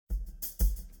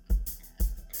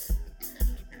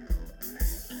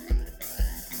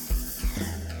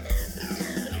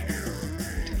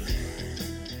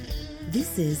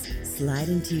This is Slide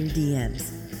Into Your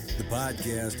DMs, the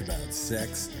podcast about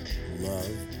sex,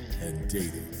 love, and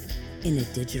dating in a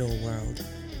digital world.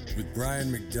 With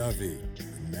Brian Macduffee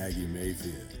and Maggie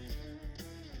Mayfield.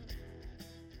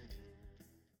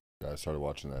 I started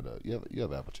watching that. You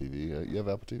have Apple TV. You have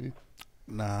Apple TV?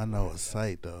 Nah, I know a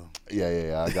site though.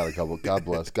 Yeah. I got a couple. God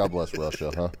bless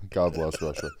Russia, huh? God bless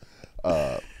Russia.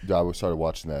 I started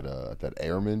watching that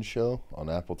Airman show on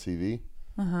Apple TV.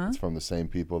 It's from the same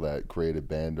people that created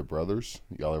Band of Brothers.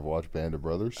 Y'all ever watch Band of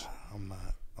Brothers? I'm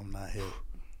not hip.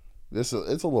 It's a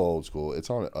little old school.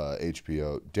 It's on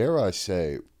HBO. Dare I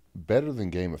say, better than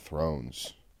Game of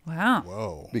Thrones. Wow.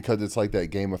 Whoa. Because it's like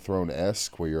that Game of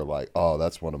Thrones-esque where you're like, oh,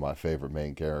 that's one of my favorite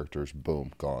main characters.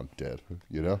 Boom, gone, dead.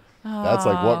 You know? That's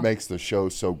like what makes the show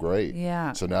so great.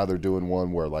 Yeah. So now they're doing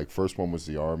one where like first one was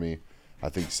the Army. I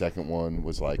think second one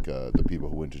was like the people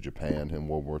who went to Japan in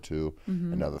World War II.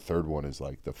 And now the third one is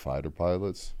like the fighter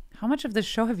pilots. How much of this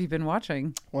show have you been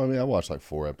watching? Well, I mean, I watched like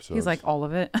 4 episodes. He's like, all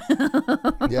of it.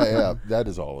 Yeah, that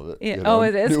is all of it. Yeah. You know? Oh,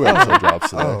 it is? New episode drops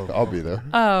today. I'll be there.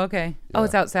 Oh, okay. Yeah. Oh,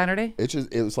 it's out Saturday?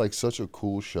 It was like such a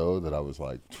cool show that I was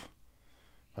like,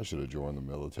 I should have joined the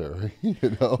military,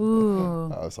 you know?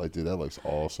 Ooh. I was like, dude, that looks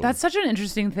awesome. That's such an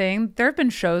interesting thing. There have been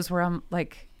shows where I'm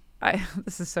like,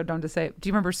 this is so dumb to say. Do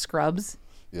you remember Scrubs?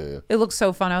 Yeah. It looked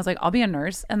so fun. I was like, I'll be a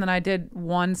nurse. And then I did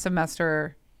 1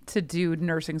 semester to do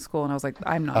nursing school. And I was like,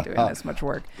 I'm not doing this much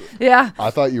work. Yeah. I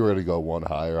thought you were going to go one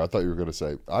higher. I thought you were going to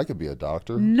say, I could be a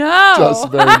doctor. No. Just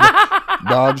very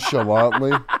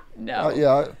nonchalantly.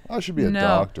 No. I should be a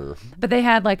doctor. But they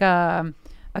had like a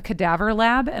cadaver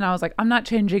lab. And I was like, I'm not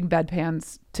changing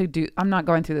bedpans I'm not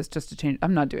going through this just to change.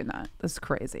 I'm not doing that. This is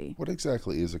crazy. What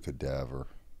exactly is a cadaver?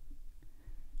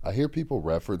 I hear people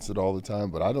reference it all the time,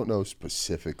 but I don't know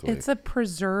specifically. It's a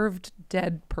preserved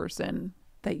dead person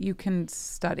that you can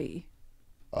study.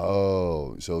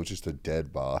 Oh, so it's just a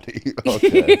dead body.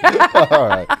 Okay. Yeah. All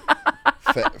right.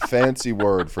 Fancy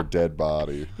word for dead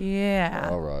body. Yeah.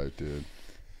 All right, dude.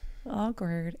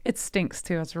 Awkward. It stinks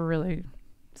too. It's really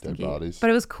stinky. Dead bodies.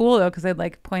 But it was cool though because they'd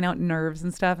like point out nerves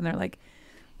and stuff, and they're like,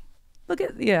 "Look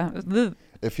at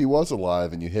If he was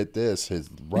alive and you hit this, his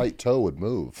right toe would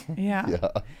move. Yeah. Yeah.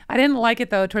 I didn't like it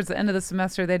though. Towards the end of the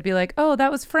semester, they'd be like, "Oh,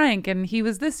 that was Frank, and he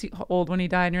was this old when he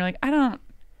died," and you're like, "I don't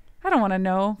want to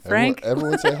know, Frank."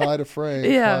 Everyone say hi to Frank.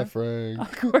 Yeah. Hi, Frank.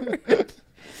 Awkward.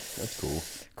 That's cool.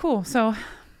 Cool. So,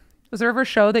 was there ever a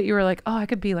show that you were like, "Oh, I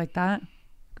could be like that. I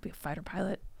could be a fighter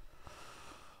pilot."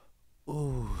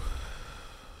 Ooh.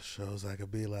 Shows I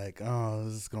could be like, oh,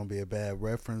 this is gonna be a bad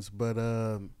reference, but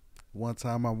one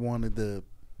time I wanted to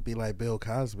be like Bill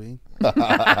Cosby.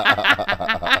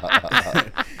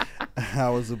 I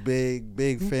was a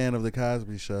big fan of the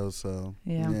Cosby Show, so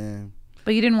yeah.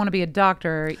 But you didn't want to be a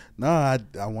doctor. No, I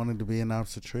wanted to be an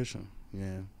obstetrician.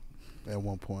 Yeah, at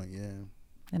one point, yeah.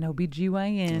 An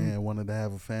OBGYN. Yeah, wanted to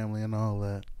have a family and all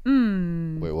that.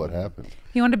 Wait, what happened?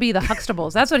 He wanted to be the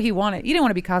Huxtables. That's what he wanted. You didn't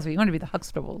want to be Cosby. You wanted to be the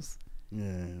Huxtables.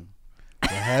 Yeah.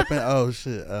 What happened? Oh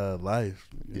shit, life.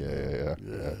 Yeah.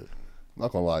 I'm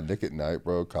not gonna lie, Nick at Night,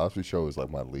 bro. Cosby Show is like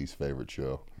my least favorite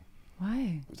show.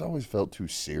 Why? It's always felt too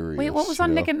serious. Wait, what was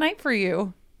on Nick at Night for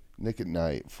you? Nick at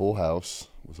Night, Full House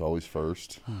was always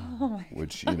first,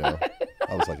 which, you know,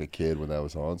 I was like a kid when that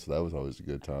was on, so that was always a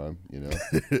good time, you know.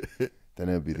 Then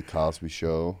it would be the Cosby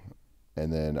Show,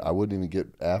 and then I wouldn't even get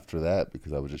after that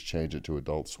because I would just change it to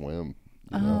Adult Swim.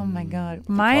 You know? Oh my God.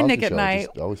 The My Cosby Nick at Show Night.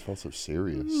 just always felt so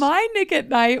serious. My Nick at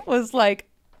Night was like,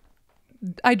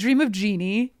 I Dream of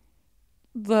Jeannie,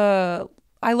 the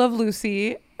I Love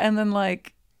Lucy, and then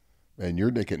like. And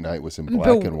your Nick at Night was in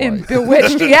black and white. And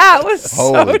Bewitched. Yeah, it was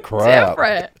Holy so crap.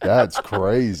 different. That's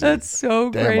crazy. That's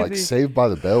so Damn, crazy. like Saved by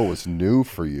the Bell was new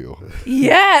for you.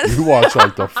 Yes. You watched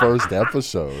like the first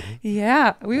episode.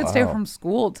 Yeah. We would stay Wow. from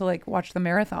school to like watch the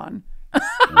marathon.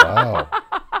 Wow.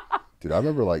 Dude, I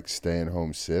remember like staying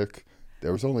home sick.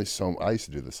 There was only I used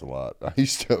to do this a lot. I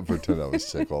used to pretend I was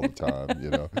sick all the time, you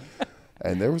know.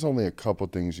 And there was only a couple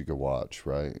things you could watch,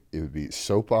 right? It would be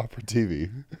soap opera TV,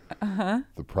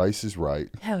 The Price is Right,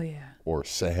 Hell yeah. or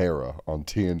Sahara on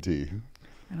TNT.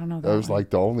 I don't know that That was one. like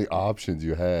the only options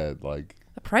you had. Like,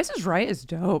 The Price is Right is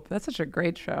dope. That's such a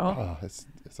great show. oh, it's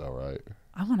all right.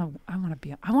 I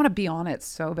want to be on it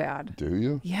so bad. Do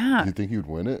you? Yeah. Do you think you'd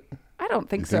win it? I don't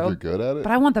think You so. think you're good at it?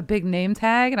 But I want the big name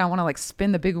tag, and I want to like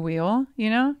spin the big wheel,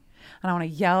 you know? And I want to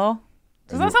yell.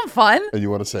 Does that sound fun? And you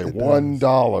want to say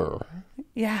 $1.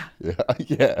 Yeah. Yeah.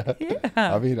 Yeah.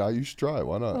 I mean, you should try it.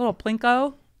 Why A not? little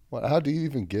plinko. Well, how do you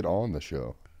even get on the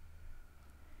show?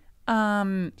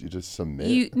 Do you just submit?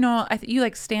 You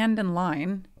like stand in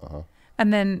line,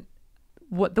 and then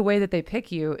what the way that they pick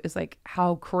you is like,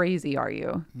 how crazy are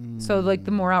you? So like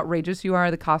the more outrageous you are,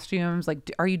 the costumes, like,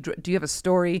 do you have a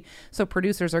story? So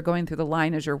producers are going through the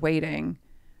line as you're waiting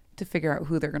to figure out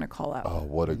who they're going to call out. Oh,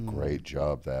 what a great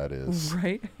job that is.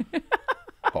 Right.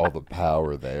 All the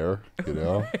power there, you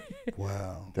know?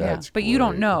 Wow. That's But you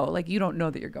don't great. know. Like, you don't know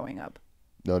that you're going up.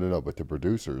 No, but the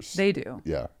producers. They do.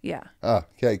 Yeah. Yeah. Ah,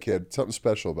 okay, kid, something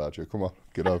special about you. Come on,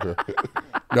 get up here.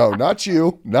 No, not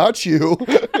you. Not you.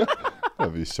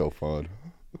 That'd be so fun.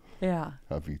 Yeah.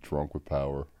 I'd be drunk with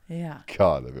power. Yeah.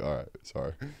 God, all right,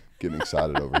 sorry. Getting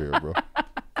excited over here, bro.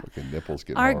 Fucking nipples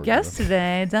getting Our hard. guest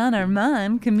today, Don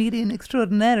Armon, comedian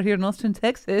extraordinaire here in Austin,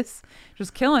 Texas.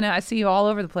 Just killing it. I see you all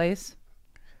over the place.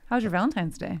 How was your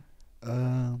Valentine's Day?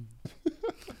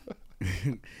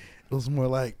 It was more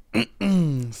like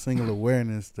single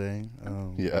awareness thing.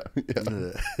 Yeah.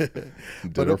 But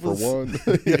Dinner it for was- one.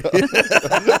 Yeah.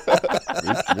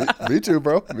 me too,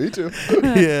 bro. Me too.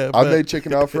 Yeah, I but- made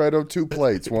chicken Alfredo, 2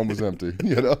 plates. One was empty.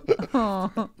 You know.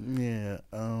 Yeah,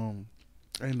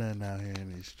 ain't nothing out here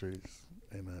in these streets.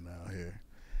 Ain't nothing out here.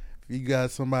 If you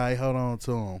got somebody, hold on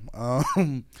to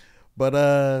them. But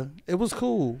it was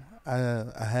cool. I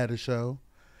had a show.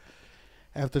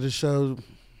 After the show,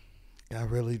 got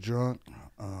really drunk.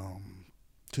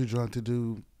 Too drunk to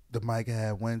do the mic I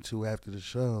had went to after the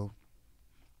show.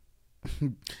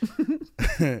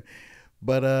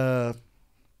 But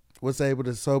was able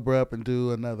to sober up and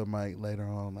do another mic later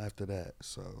on after that.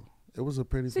 So it was a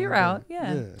pretty. So you're fun day. out.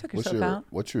 Yeah. Took yourself out.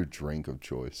 What's your drink of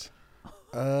choice?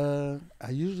 I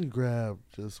usually grab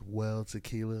just well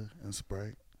tequila and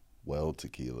Sprite. Well,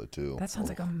 tequila too. That sounds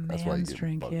like a That's why you man's get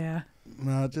drink. bugged. Yeah.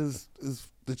 No, just it's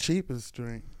the cheapest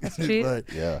drink. It's cheap?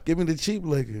 Like, Yeah. give me the cheap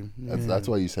liquor. That's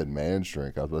why you said man's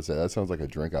drink. I was about to say that sounds like a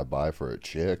drink I buy for a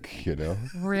chick. You know.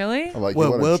 Really? I'm like, What, you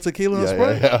want well tequila and yeah,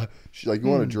 Sprite? yeah. She's like, you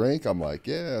want a drink? I'm like,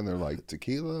 yeah. And they're like,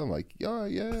 tequila? I'm like, yeah.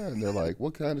 And they're like,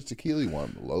 what kind of tequila you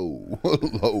want? Low.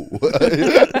 Low.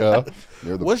 Yeah.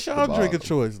 Near the- What's y'all the drink of bottom.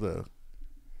 choice though?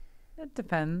 It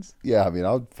depends. Yeah, I mean,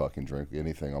 I'll fucking drink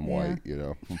anything. I'm Yeah. white, you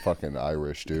know. I'm fucking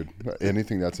Irish, dude.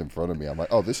 Anything that's in front of me, I'm like,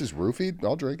 oh, this is roofied?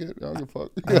 I'll drink it. I don't give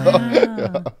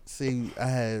a fuck. See, I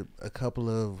had a couple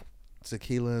of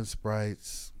tequila and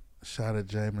Sprites, shot of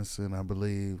Jameson, I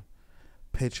believe,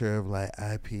 pitcher of like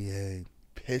IPA.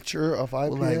 Picture of IPA?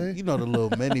 Well, like, you know, the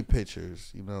little mini pitchers,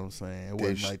 you know what I'm saying? It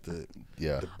wasn't Dish. like the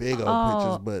Yeah. big old Oh.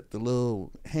 pictures, but the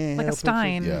little handheld Like a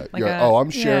Stein. Yeah. Like You're, a- oh, I'm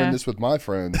sharing yeah. this with my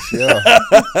friends. Yeah,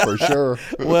 for sure.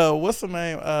 pictures. Well, what's the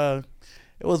name?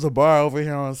 It was a bar over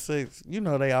here on 6th. You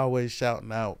know, they always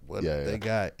shouting out what Yeah, yeah. they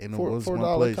got. And it $4 was one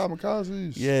 $4 place.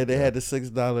 kamikazes. Yeah, they had the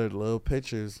 $6 little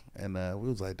pictures, and we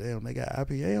was like, "Damn, they got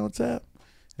IPA on tap,"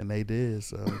 and they did.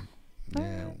 So,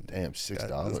 yeah, Damn,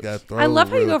 $6. I love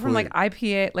how you go from quick. like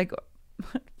IPA, like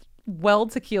well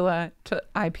tequila to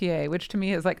IPA, which to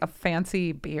me is like a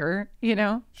fancy beer, you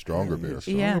know? Stronger beer.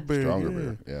 Yeah. Stronger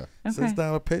beer. Yeah. Okay.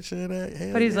 $6 picture of that.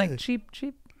 Hell But he's yeah. like cheap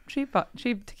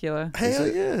tequila. Hell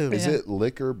Is yeah. Is Yeah. it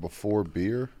liquor before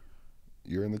beer?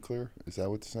 You're in the clear? Is that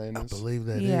what the saying I is? believe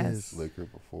that is. Yes. Liquor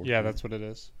before Yeah, beer. that's what it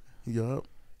is. Yup.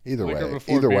 Either Liquor way,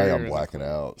 before beer I'm is blacking a-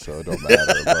 out, so it don't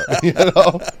matter. But you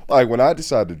know, like when I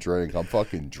decide to drink, I'm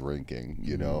fucking drinking.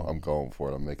 You know, I'm going for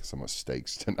it. I'm making some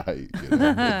mistakes tonight. You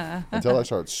know? Until I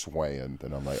start swaying,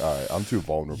 then I'm like, all right, I'm too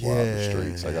vulnerable out in the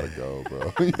streets. I gotta go,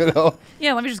 bro. You know?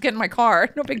 Yeah, let me just get in my car.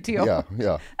 No big deal. Yeah,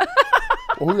 yeah.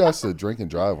 Well, who has to drink and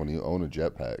drive when you own a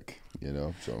jetpack? You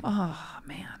know, so Oh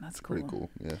man, that's cool. pretty cool.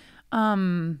 Yeah.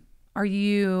 Are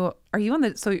you on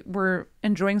the so we're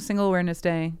enjoying Single Awareness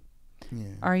Day. Yeah.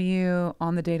 Are you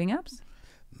on the dating apps?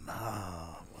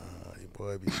 Your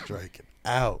boy be striking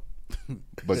out.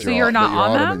 But So you're not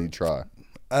on them them? and you try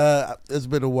It's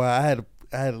been a while. I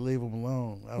had to leave them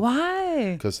alone. I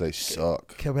Why? because they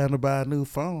suck. kept having to buy a new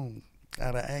phone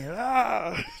out of anger.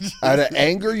 Out of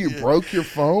anger, you broke your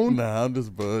phone. Nah, I'm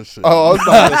just bullshit. Oh, I was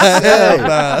about to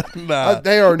say. nah.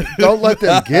 They are. Don't let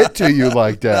them get to you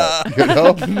like that. You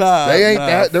know, Nah, they ain't nah,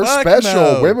 that. They're fuck special.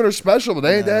 no. Women are special, but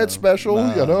they ain't that special.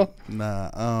 You know.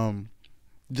 Nah.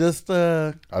 Just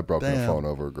I broke my damn. phone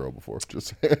over a girl before.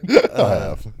 Just saying. I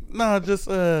have. No, just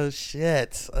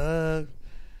shit.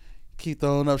 Keep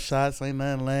throwing up shots, ain't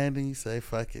nothing landing. You say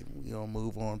fuck it, we gonna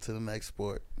move on to the next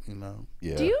sport. You know.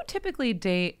 Yeah. Do you typically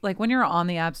date like when you're on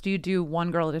the apps? Do you do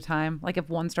one girl at a time? Like if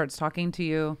one starts talking to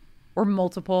you, or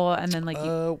multiple, and then like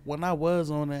When I was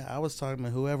on it, I was talking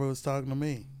to whoever was talking to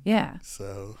me. yeah.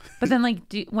 So, But then like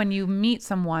when you meet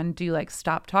someone, do you like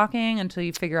stop talking until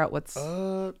you figure out what's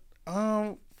for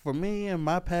me in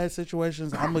my past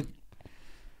situations,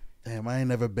 damn, I ain't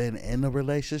never been in a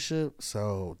relationship,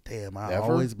 so damn, I Ever?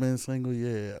 always been single.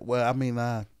 Yeah. Well, I mean,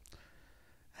 I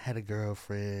had a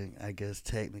girlfriend, I guess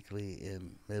technically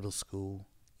in middle school,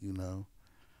 you know.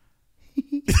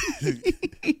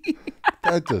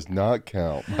 That does not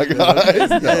count. My God.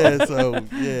 Yeah, so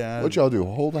yeah. What y'all do?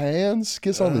 Hold hands?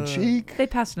 Kiss on the cheek? They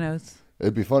passed notes.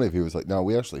 It'd be funny if he was like, "No,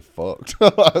 we actually fucked."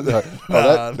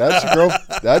 That's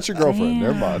your girlfriend.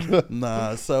 Never mind.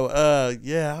 Nah, so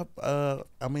yeah,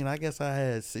 I mean, I guess I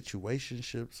had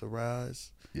situationships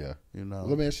arise. Yeah. You know.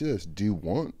 Let me ask you this: do you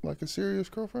want like a serious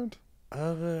girlfriend? I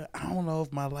don't know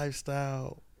if my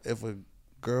lifestyle, if a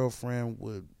girlfriend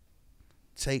would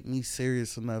take me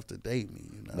serious enough to date me.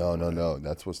 You know. No.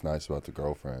 That's what's nice about the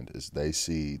girlfriend is they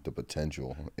see the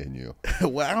potential in you.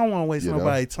 Well, I don't want to waste You know?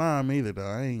 nobody's time either, though.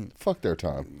 I ain't. Fuck their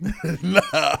time.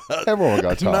 Nah. Everyone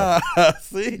got time. Nah.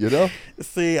 See. You know?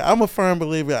 See, I'm a firm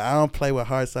believer. I don't play with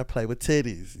hearts. I play with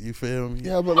titties. You feel me?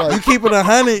 Yeah, but like You keep it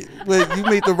 100, but you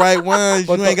meet the right ones.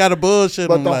 But You the- ain't got to bullshit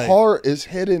But them. the Like, heart is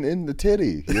hidden in the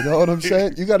titty. You know what I'm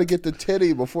saying? You got to get the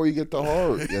titty before you get the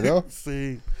heart. You know,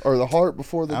 see, or the heart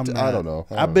before the. I'm I don't know.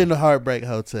 I've been to Heartbreak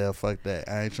Hotel. Fuck that.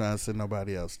 I ain't trying to send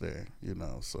nobody else there. You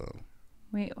know. So,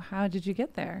 Wait, how did you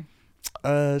get there?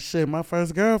 shit. My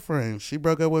first girlfriend. She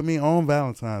broke up with me on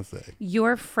Valentine's Day.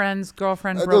 Your friend's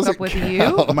girlfriend That broke doesn't up with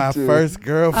count. you? My dude. first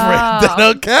girlfriend. Oh. That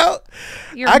don't count.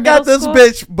 Your I got middle this school?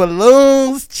 bitch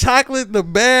balloons, chocolate, the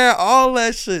bear, all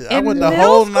that shit. I In went the middle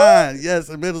whole school? 9. Yes,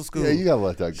 in middle school. Yeah, you gotta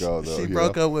let that go though. She you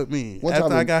broke know? up with me One after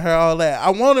time I in- got her all that. I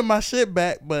wanted my shit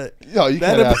back, but No, you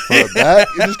can't That'd ask for it back.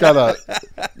 You just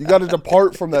gotta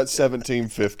depart from that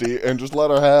 1750 and just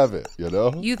let her have it. You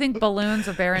know. You think balloons,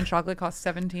 a bear, and chocolate cost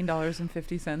 $17.50?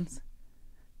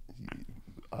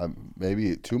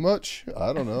 Maybe too much.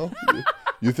 I don't know.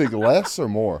 You think less or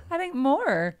more? I think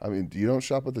more. I mean, you don't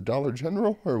shop at the Dollar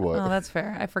General or what? Oh, that's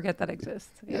fair. I forget that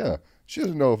exists. Yeah. She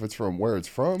doesn't know if it's from where it's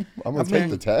from. I'm gonna I mean, take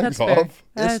the tags That's fair. off.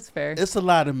 That's fair. it's a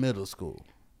lot in middle school.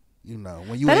 You know,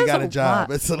 when you That ain't is got a a job,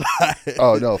 lot. it's a lot.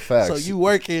 Oh no, facts. So you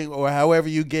working or however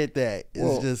you get that, it's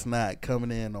Well- just not coming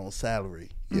in on salary.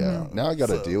 Yeah. Now I got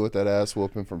to So- deal with that ass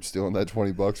whooping from stealing that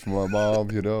 $20 from my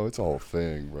mom. You know, it's a whole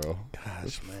thing, bro.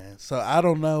 Gosh, man. So I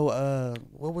don't know.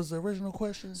 What was the original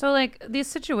question? So, like, these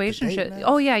situations. date night?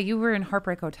 Oh, yeah, you were in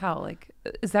Heartbreak Hotel. Like,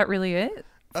 is that really it?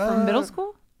 From middle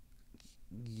school?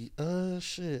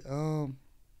 Shit.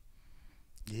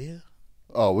 Yeah.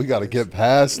 Oh, we got to get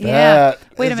past Yeah. that.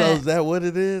 Wait a So minute. is that what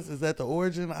it is? Is that the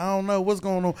origin? I don't know what's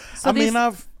going on. So I mean,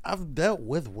 these- I've dealt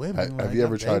with women. Have like, you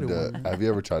ever I've tried dated to women. Have you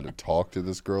ever tried to talk to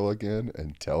this girl again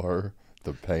and tell her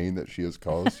the pain that she has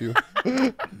caused you?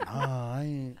 I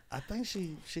ain't. I think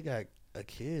she got a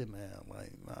kid now. Like,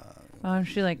 nah.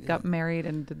 She, like, got married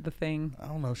and did the thing. I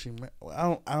don't know.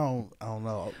 I don't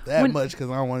know that When- much because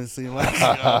I don't want to seem like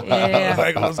Yeah.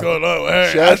 like what's going on with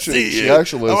her. She I actually- see she you.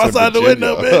 actually I'm lives in outside the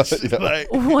window, Virginia. bitch. Yeah.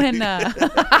 Like, When,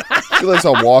 She lives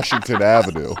on Washington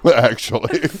Avenue,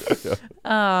 actually.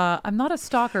 I'm not a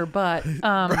stalker, but,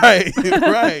 right.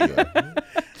 I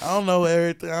don't know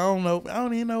everything. I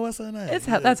don't even know what's her name.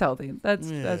 that's healthy. That's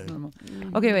Yeah. normal.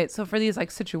 Okay, wait. So for these like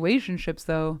situationships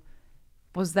though,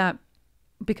 was that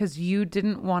because you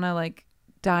didn't want to like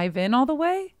dive in all the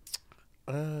way?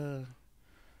 I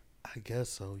guess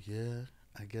so. Yeah,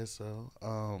 I guess so.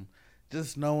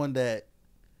 Just knowing that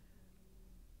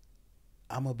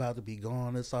I'm about to be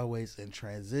gone. It's always in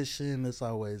transition. It's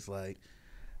always like,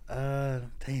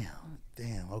 damn.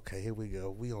 Okay, here we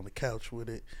go. We on the couch with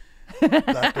it.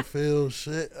 Dr. Phil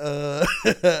shit.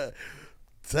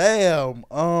 Damn.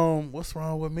 What's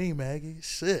wrong with me, Maggie?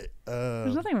 Shit.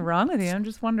 There's nothing wrong with you. I'm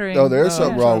just wondering. No, there's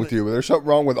something Yeah. wrong with you, but there's something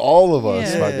wrong with all of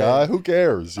us, my Yeah. guy. Who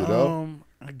cares, you know?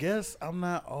 I guess I'm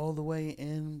not all the way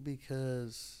in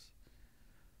because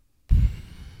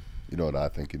You know what I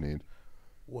think you need?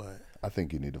 what? I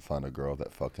think you need to find a girl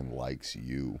that fucking likes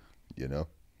you, you know?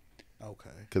 Okay.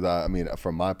 Because, I mean,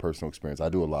 from my personal experience, I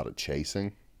do a lot of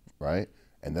chasing, right?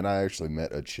 And then I actually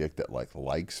met a chick that, like,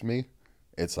 likes me.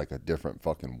 It's like a different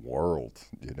fucking world,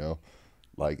 you know?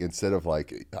 Like, instead of,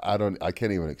 like, I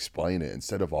can't even explain it.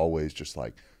 Instead of always just,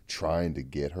 like, trying to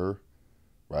get her,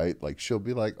 right? Like, she'll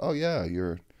be like, oh, yeah,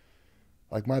 you're,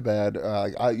 like, my bad.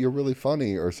 You're really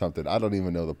funny or something. I don't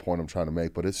even know the point I'm trying to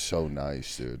make, but it's so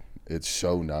nice, dude. It's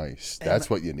so nice. That's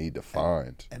what you need to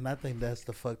find. And I think that's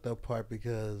the fucked up part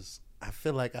because I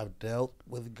feel like I've dealt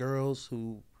with girls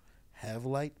who have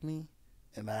liked me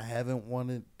and I haven't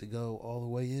wanted to go all the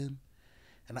way in.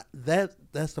 And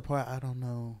that's the part I don't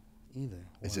know either.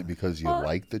 Is Why. it because you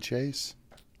like the chase?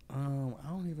 I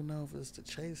don't even know if it's the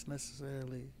chase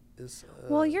necessarily. It's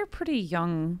Well, you're pretty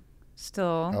young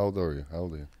still. How old are you? How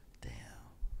old are you?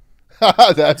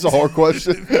 damn. That's a hard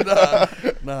question.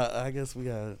 Nah, I guess we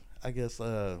got. I guess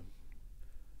I'm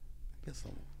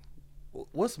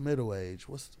What's middle age?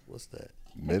 What's that?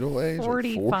 Middle age? Like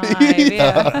 45. 40?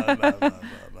 Yeah.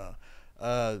 No.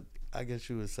 I guess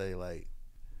you would say like.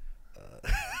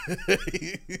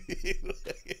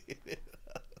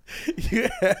 You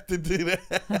have to do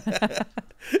that.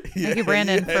 Thank you,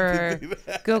 Brandon, for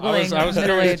Googling I was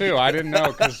middle curious age. too. I didn't know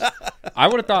because I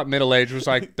would have thought middle age was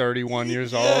like 31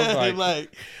 years old.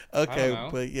 Like, okay, know.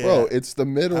 but yeah. Bro, it's the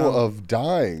middle of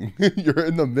dying. You're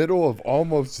in the middle of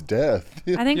almost death.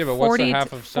 I think yeah, but what's 40 the half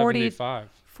to of 40 75?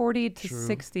 40 to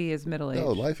 60 is middle age.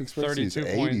 No, life expectancy is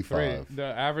 85. The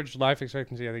average life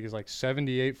expectancy, I think, is like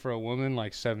 78 for a woman,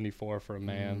 like 74 for a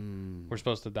man. We're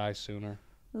supposed to die sooner.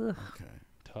 Ugh. Okay.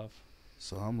 Tough.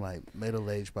 So I'm like middle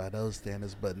aged by those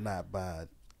standards, but not by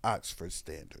Oxford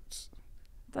standards.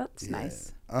 That's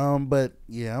nice. But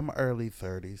yeah, I'm early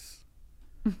 30s.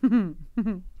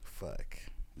 Fuck.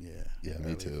 Yeah. Yeah, me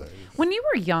early too. 30s. When you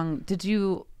were young, did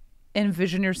you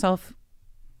envision yourself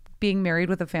being married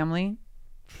with a family?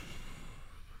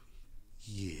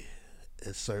 Yeah.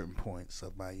 At certain points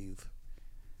of my youth.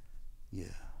 Yeah.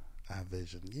 I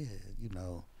envisioned,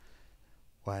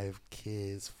 wife,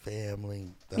 kids,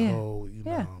 family, the whole,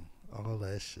 all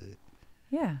that shit.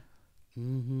 Yeah.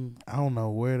 I don't know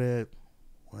where that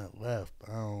went left.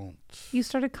 You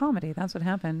started comedy. That's what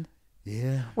happened.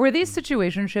 Yeah. Were these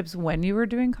situationships when you were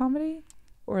doing comedy?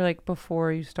 Or like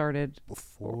before you started?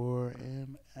 Before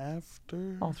and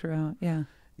after. All throughout, yeah.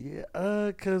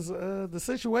 Yeah, cause the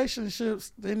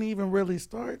situationships didn't even really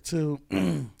start till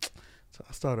till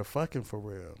I started fucking for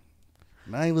real.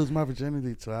 And I ain't lose my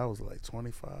virginity till I was like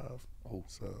 25. Oh,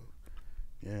 so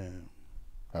yeah.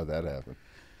 How'd that happen?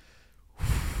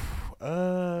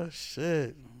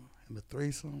 Shit, in the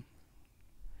threesome.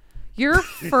 Your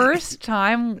first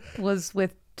time was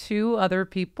with 2 other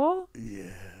people? Yeah.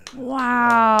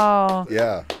 Wow.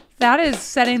 Yeah. That is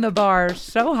setting the bar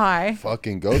so high.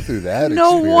 Fucking go through that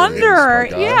No experience, wonder. my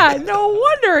guy. Yeah, no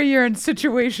wonder you're in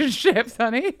situationships,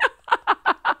 honey.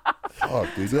 Fuck,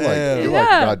 dude. You're Damn. like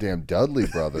Yeah. goddamn Dudley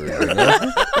brothers, you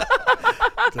know?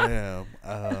 Damn.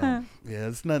 Yeah,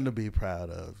 it's nothing to be proud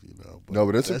of, No,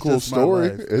 but it's a that's cool just my story.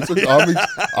 life. I mean,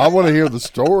 I want to hear the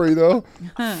story though.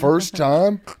 First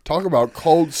time, talk about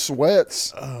cold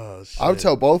sweats. Oh shit. I would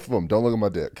tell both of them, don't look at my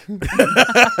dick.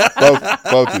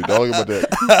 both of you, don't look at my dick.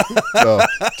 No,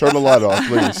 turn the light off,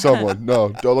 please. Someone, no,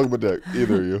 don't look at my dick.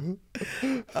 Either of you.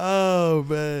 Oh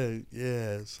man,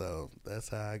 yeah. So that's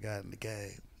how I got in the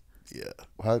game. Yeah.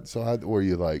 How were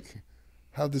you like?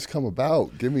 How'd this come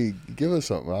about? Give us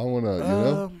something. I want to, you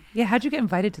know. Yeah, how'd you get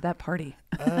invited to that party?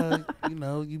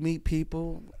 You meet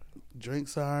people,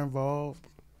 drinks are involved,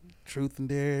 truth and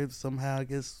dare somehow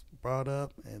gets brought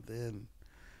up, and then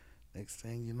next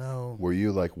thing you know, Were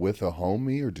you like with a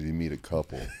homie or did you meet a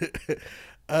couple?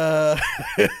 Was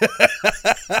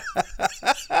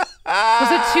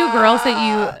it 2 girls that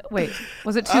you... Wait,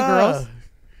 was it 2 girls?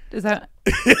 Is that...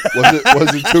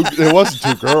 Was it two? It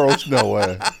wasn't 2 girls. No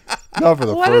way. Not for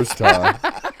the first time.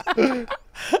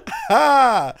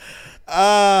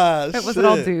 Was it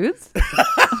all dudes?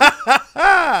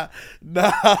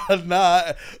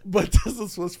 Nah. But this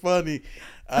is what's funny.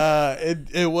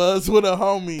 It was with a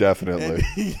homie. Definitely.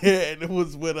 And it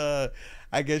was with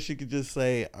I guess you could just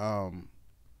say Lady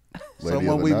of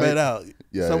someone the we night? met out.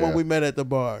 Yeah, Someone yeah. we met at the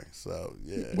bar. So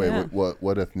yeah. Wait, Yeah. what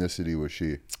ethnicity was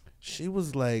she? She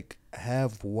was like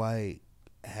half white,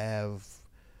 half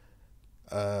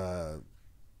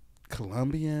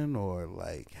Colombian, or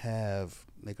like half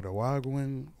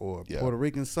Nicaraguan or Yeah. Puerto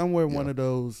Rican, somewhere Yeah. one of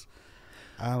those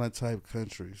island type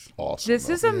countries. Awesome. This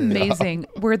though. is amazing.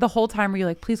 Where the whole time were you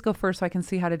like, please go first so I can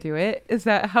see how to do it? Is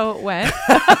that how it went?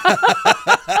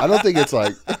 I don't think it's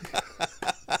like.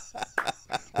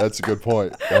 That's a good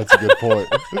point.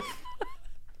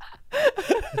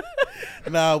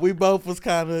 Nah, we both was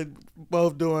kind of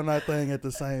both doing our thing at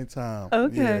the same time.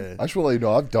 Okay. I just want to let you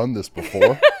know I've done this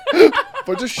before.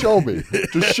 But just show me.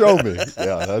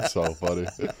 Yeah, that's so funny.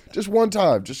 Just one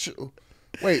time.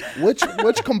 Wait,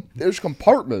 there's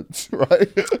compartments, right?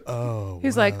 Oh,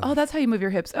 He's like, oh, that's how you move your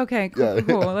hips. Okay, cool, Yeah.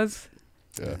 cool. Let's...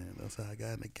 Yeah. man, that's how I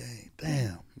got in the game.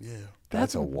 Damn, yeah.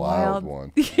 That's a wild. wild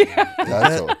one.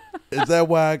 Yeah. Is that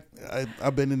why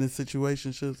I've been in this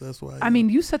situationships? That's why. I mean,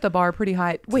 you set the bar pretty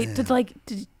high. Wait, is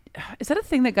that a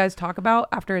thing that guys talk about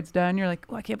after it's done? You're like,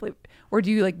 oh, I can't believe, or do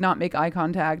you like not make eye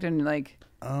contact and like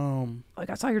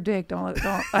I saw your dick. I don't want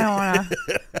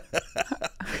to.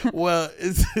 well,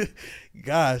 it's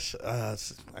gosh. I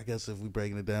guess if we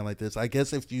breaking it down like this, I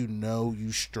guess if you know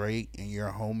you straight and your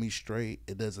homie straight,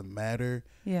 it doesn't matter.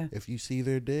 Yeah. If you see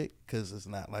their dick, because it's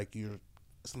not like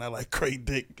great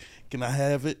dick. Can I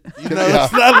have it? You know, Yeah.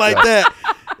 it's not like that.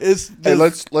 It's just, Hey,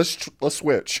 let's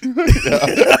switch. Yeah.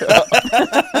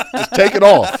 Just take it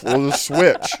off. We'll just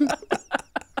switch.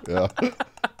 Yeah.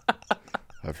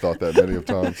 I've thought that many of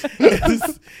times.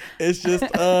 it's just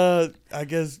I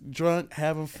guess drunk,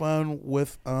 having fun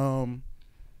with With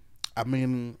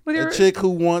your- a chick who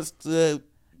wants to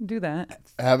Do that.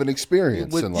 Have an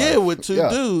experience in life. with two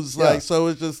dudes. Yeah. Like, so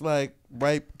it's just like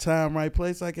right time, right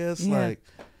place, I guess. Yeah. Like,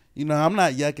 I'm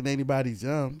not yucking anybody's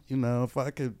yum. If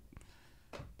I could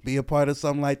be a part of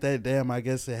something like that, damn, I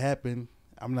guess it happened.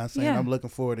 I'm not saying Yeah. I'm looking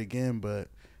for it again, but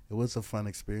it was a fun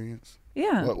experience.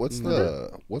 Yeah. What's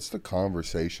the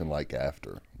conversation like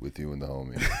after with you and the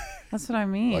homie? That's what I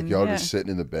mean. Like y'all yeah. just sitting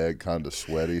in the bed, kind of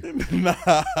sweaty.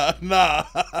 Nah.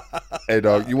 Hey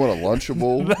dog, you want a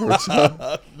Lunchable or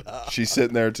something? She's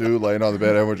sitting there too, laying on the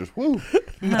bed. Everyone just whoo.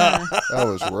 That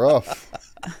was rough.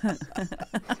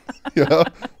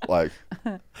 Like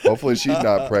hopefully she's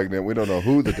not pregnant. We don't know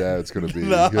who the dad's gonna be.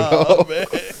 Man.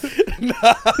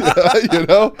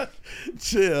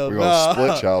 Chill. We're gonna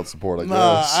split child support, I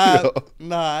guess.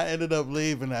 I ended up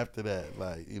leaving after that.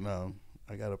 Like,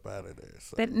 I got up out of there.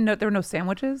 So. There were no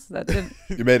sandwiches. That didn't.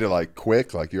 You made it like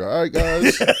quick, like you're all right,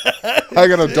 guys. I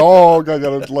got a dog I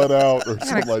gotta let out or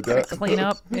something like that. Clean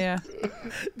up. Yeah.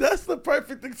 That's the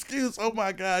perfect excuse. Oh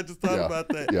my God, I just thought Yeah. about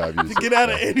that. Yeah, I've to used get it. out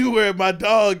of anywhere, my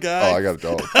dog, guys. Oh, I got a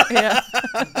dog. Yeah.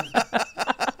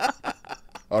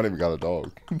 I don't even got a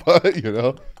dog, but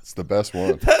it's the best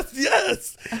one.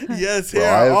 Yes. Here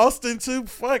Bro, in Austin too.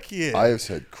 Fuck yeah. I have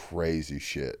said crazy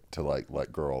shit to like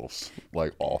let girls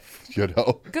like off, Go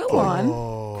Like,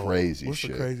 on. crazy What's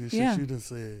shit. the crazy shit Yeah. you just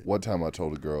said? One time I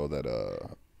told a girl that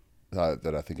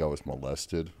that I think I was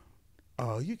molested,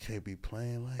 Oh, you can't be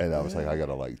playing like and that. I was like, I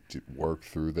gotta like work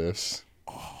through this.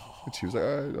 And she was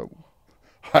like,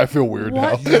 I feel weird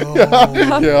now. Yo,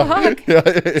 yeah.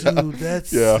 dude,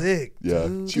 that's Yeah. sick. Yeah.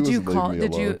 Dude. She Did you wasn't leaving call? me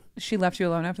Did alone. you? She left you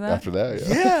alone after that. After that,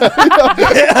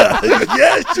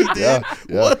 Yeah, she did.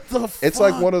 Yeah. What the fuck? It's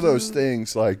like one of those dude?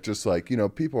 things, like just like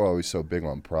people are always so big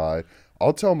on pride.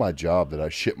 I'll tell my job that I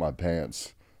shit my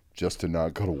pants just to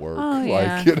not go to work. Oh,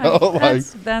 yeah. Like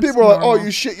That's people are like, "Oh, normal.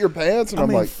 you shit your pants," and I I'm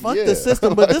mean, like, fuck yeah. the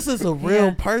system, but this is a real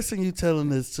Yeah. person you telling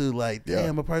this to. Like, Yeah.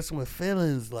 damn, a person with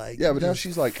feelings. Like, Yeah, but now just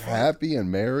she's like fuck. happy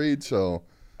and married, so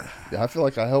yeah, I feel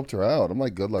like I helped her out. I'm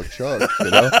like, good luck, Chuck.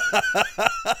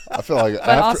 I feel like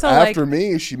also, like- after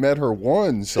me, she met her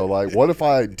one. So like, what if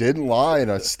I didn't lie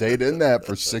and I stayed in that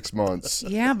for 6 months?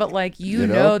 Yeah, but like you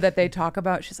know? know that they talk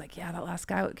about. She's like, yeah, that last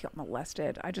guy got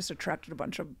molested. I just attracted a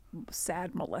bunch of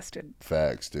sad molested.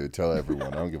 Facts, dude. Tell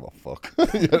everyone. I don't give a fuck. I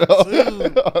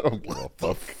don't give a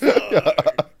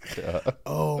fuck.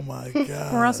 Oh my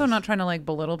god. We're also not trying to like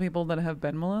belittle people that have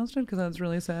been molested because that's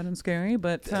really sad and scary.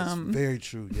 But That's very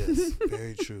true. Yes,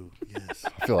 very true. Yes.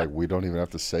 I feel like we don't even have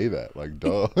to say that. Like,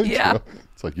 duh. Yeah.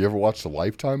 It's like, you ever watched the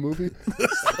Lifetime movie?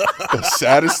 The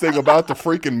saddest thing about the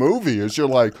freaking movie is you're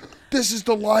like, this is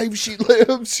the life she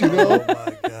lives, Oh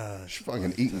my gosh. She's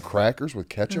fucking eating crackers with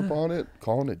ketchup on it,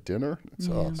 calling it dinner. It's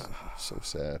so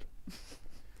sad.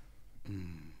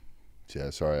 Yeah,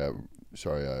 sorry,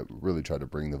 I really tried to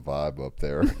bring the vibe up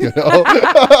there,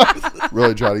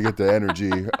 really try to get the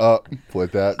energy up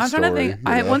with that I'm story. trying to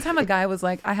think. One time a guy was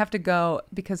like, I have to go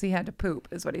because he had to poop,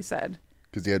 is what he said.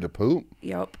 Because he had to poop?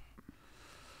 Yep.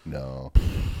 No.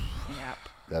 Yep.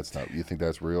 That's not. You think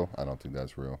that's real? I don't think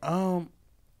that's real.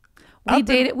 We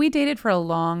dated for a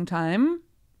long time.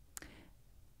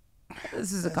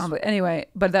 This is a conflict. Anyway,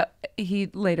 but that he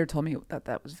later told me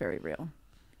that was very real.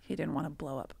 He didn't want to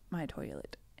blow up my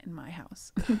toilet in my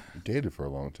house. You dated for a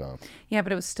long time. Yeah,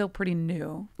 but it was still pretty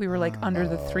new. We were like under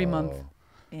the 3-month.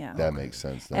 Yeah. That makes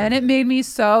sense. Then. And it made me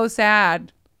so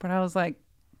sad. But I was like,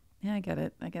 yeah, I get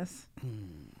it, I guess.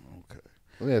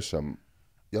 Let me ask some.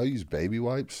 Y'all use baby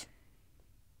wipes?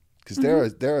 Because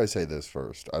Mm-hmm. dare I say this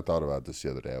first? I thought about this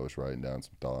the other day. I was writing down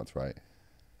some thoughts. Right.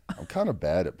 I'm kind of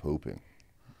bad at pooping.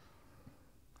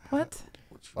 What?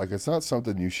 Like, it's not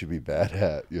something you should be bad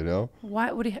at, Why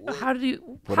how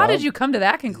did you come to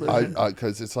that conclusion?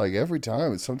 Because it's like every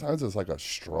time, sometimes it's like a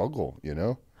struggle,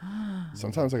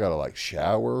 Sometimes I gotta like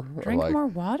shower. Drink or like, more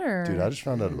water. Dude, I just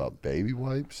found out about baby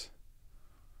wipes.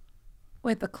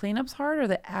 Wait, the cleanup's hard or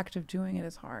the act of doing it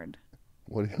is hard?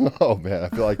 What? Oh man, I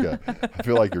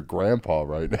feel like your grandpa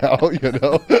right now.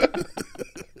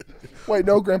 Wait,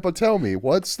 no, Grandpa, tell me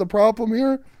what's the problem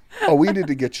here? Oh, we need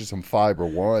to get you some Fiber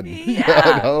One.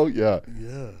 Yeah. Yeah.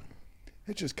 Yeah.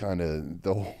 It just kind of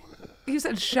the whole. You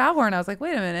said shower, and I was like,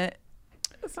 wait a minute.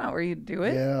 That's not where you do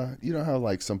it. Yeah, you know how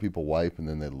like some people wipe and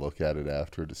then they look at it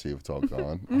after to see if it's all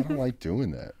gone. I don't like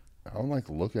doing that. I don't like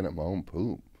looking at my own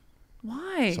poop.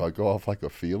 Why? So I go off like a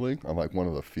feeling. I'm like one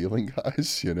of the feeling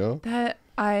guys, That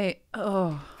But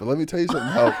let me tell you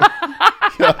something.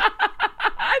 Yeah.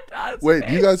 Wait,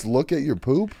 you guys look at your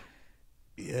poop?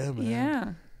 Yeah,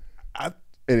 man. Yeah.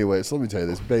 Anyway, so let me tell you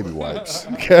this. Baby wipes.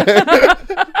 Okay?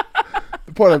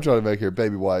 The point I'm trying to make here,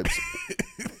 baby wipes.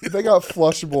 If they got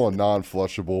flushable and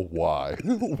non-flushable, why?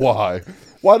 Why?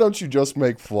 Why don't you just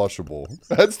make flushable?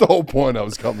 That's the whole point I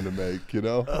was coming to make, you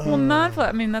know? Well,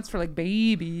 I mean, that's for like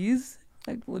babies,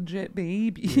 like legit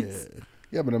babies.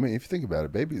 Yeah, but I mean, if you think about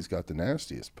it, babies got the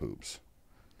nastiest poops.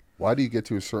 Why do you get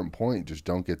to a certain point and just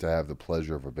don't get to have the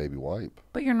pleasure of a baby wipe?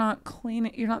 But you're not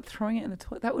cleaning. You're not throwing it in the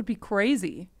toilet. That would be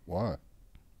crazy. Why?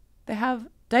 They have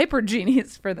diaper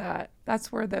genies for that.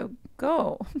 That's where they'll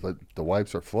go. But the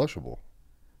wipes are flushable.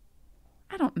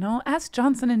 I don't know. Ask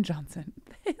Johnson & Johnson.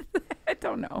 I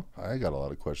don't know. I got a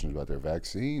lot of questions about their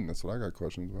vaccine. That's what I got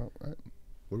questions about. Right?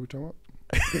 What are we talking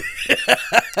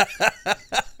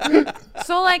about?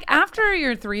 So, like, after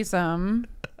your threesome,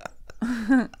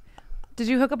 did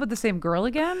you hook up with the same girl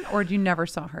again, or you never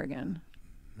saw her again?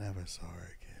 Never saw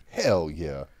her again. Hell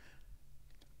yeah.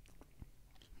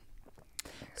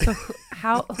 So,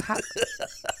 how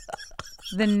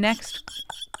the next...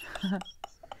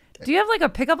 Do you have like a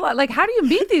pickup line? Like, how do you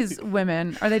meet these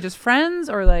women? Are they just friends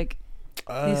or like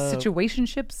these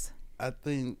situationships? I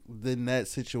think in that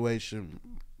situation,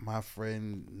 my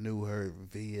friend knew her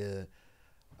via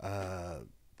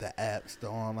the apps, the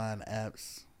online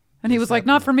apps. And he was like,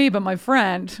 not for me, but my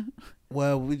friend.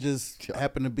 Well, we just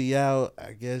happened to be out.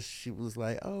 I guess she was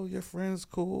like, oh, your friend's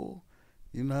cool,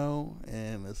 you know?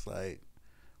 And it's like,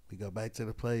 we go back to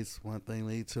the place. One thing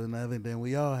leads to another, and then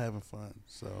we all having fun,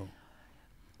 so...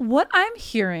 What I'm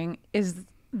hearing is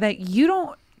that you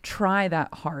don't try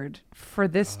that hard for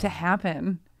this to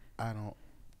happen. I don't.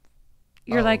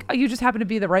 You're like, you just happen to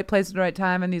be the right place at the right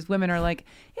time, and these women are like,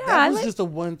 yeah, that was just a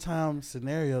one-time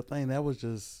scenario thing. That was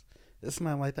just, it's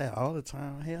not like that all the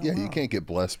time. Hell Yeah, no. you can't get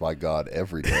blessed by God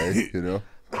every day, you know?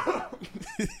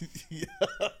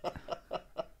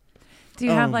 Do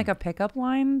you have like a pickup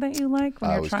line that you like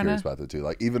when I you're was trying curious to? about that too.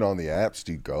 Like, even on the apps,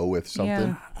 do you go with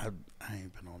something? Yeah. I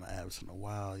ain't been on the apps in a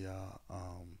while, y'all.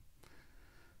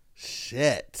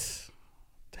 Shit.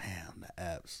 Damn, the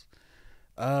apps.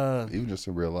 Even just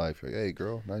in real life. Like, hey,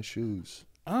 girl, nice shoes.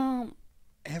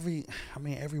 Every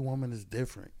woman is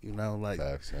different, you know. Like,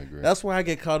 Facts, I agree. that's why I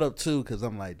get caught up too, because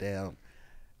I'm like, damn.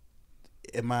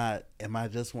 Am I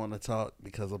just want to talk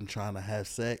because I'm trying to have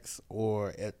sex,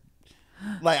 or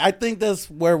like, I think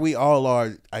that's where we all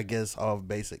are, I guess, off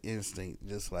basic instinct.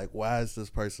 Just like, why is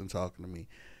this person talking to me?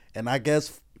 And I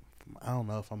guess, I don't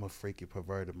know if I'm a freaky,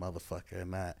 perverted motherfucker or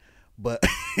not, but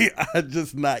I'm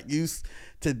just not used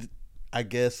to, I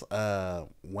guess,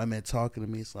 women talking to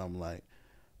me. So I'm like,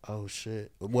 oh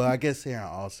shit. Well, I guess here in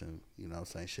Austin, you know what I'm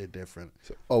saying, shit different.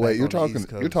 Oh wait, Back you're on the East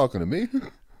talking Coast. to me?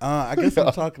 I guess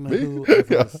I'm talking to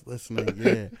whoever's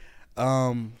listening.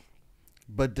 Yeah.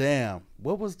 But damn,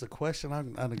 what was the question? I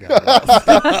done got lost.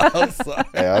 I'm sorry.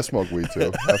 Hey, I smoke weed too.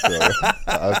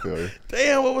 I feel you.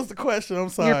 Damn, what was the question? I'm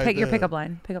sorry. Your damn. pickup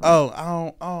line. Pickup line.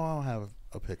 I don't have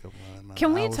a pickup line. No.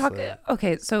 Can I we would talk? say-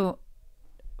 Okay, so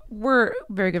we're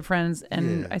very good friends,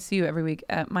 and Yeah. I see you every week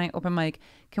at my open mic.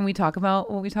 Can we talk about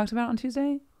what we talked about on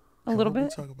Tuesday? A little What we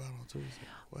bit. talk about on Tuesday?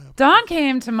 What happened? Don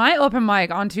came to my open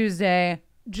mic on Tuesday,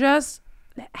 just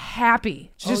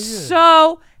happy, just yeah.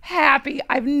 so happy.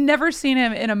 I've never seen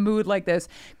him in a mood like this,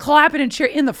 clapping and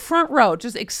cheering in the front row,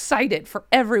 just excited for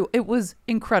it was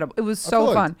incredible. It was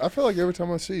so fun. I feel like every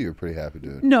time I see you, you're pretty happy,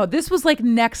 dude. No, this was like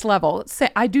next level.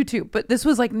 I do too, but this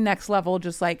was like next level,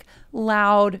 just like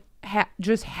loud,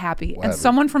 just happy. What And happened?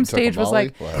 someone from You took a stage was Molly?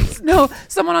 like, What happened? no,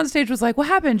 someone on stage was like, what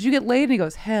happened? Did you get laid? And he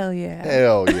goes, hell yeah.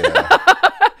 Hell yeah.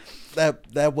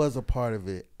 That was a part of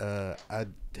it.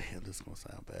 Damn, this is gonna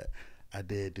sound bad. I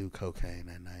did do cocaine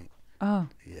that night. Oh,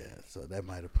 Yeah, so that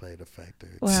might have played a factor.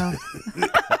 well,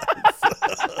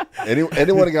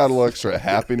 Anyone who got a little extra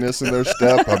happiness in their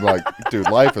step, I'm like, dude,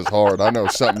 life is hard. I know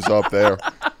something's up there.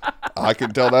 I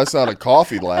can tell that's not a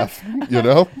coffee laugh, you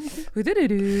know?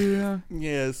 Ooh-doo-doo-doo.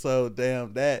 Yeah, so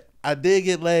damn that I did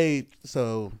get laid.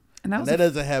 So And that was that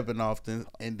doesn't happen often.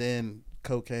 And then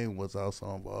cocaine was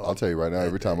also involved. I'll tell you right now,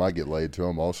 every time I get laid too,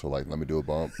 I'm also like, let me do a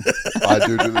bump. I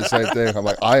do the same thing. I'm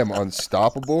like, I am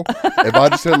unstoppable. If I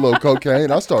just hit a little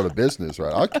cocaine, I'll start a business,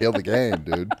 right? I'll kill the game,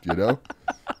 dude, you know?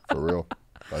 For real.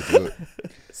 I do it.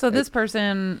 So this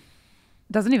person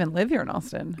doesn't even live here in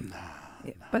Austin.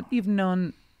 Nah. But you've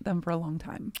known them for a long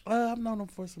time. I've known them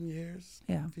for some years.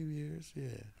 Yeah. A few years,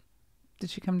 yeah. Did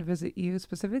she come to visit you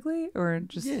specifically or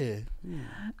just? Yeah.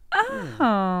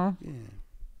 Oh. Yeah.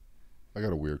 I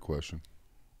got a weird question.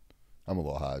 I'm a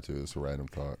little high too. It's a random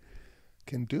thought.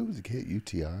 Can dudes get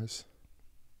UTIs?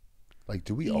 Like,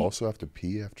 do we also have to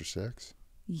pee after sex?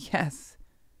 Yes.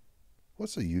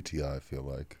 What's a UTI feel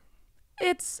like?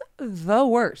 It's the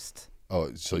worst.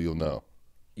 Oh, so you'll know.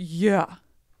 Yeah.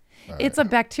 All It's right. a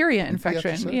bacteria You pee after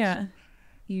infection. sex? Yeah.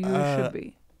 You should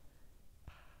be.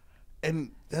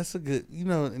 And that's a good,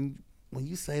 and when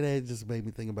you say that, it just made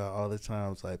me think about all the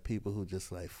times like people who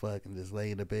just like fuck and just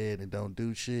lay in the bed and don't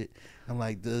do shit. I'm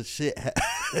like, does shit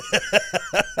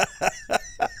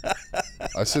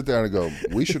I sit down and go,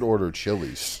 we should order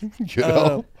Chili's. You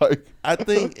know? Like, I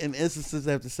think in instances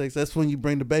after sex, that's when you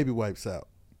bring the baby wipes out.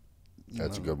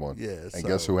 that's a good one. Yeah. And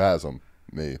guess who has them?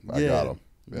 Me. I got them.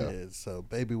 Yeah. So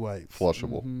baby wipes.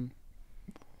 Flushable.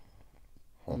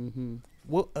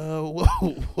 What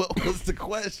was the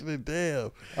question?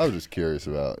 Damn. I was just curious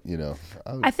about,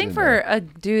 I think for a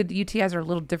dude, UTIs are a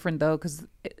little different though because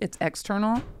it's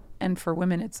external, and for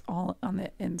women, it's all on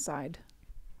the inside.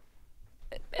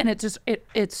 And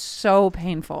it's so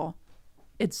painful.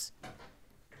 It's,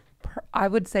 I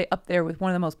would say, up there with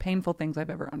one of the most painful things I've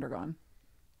ever undergone.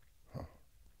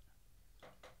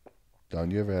 Don,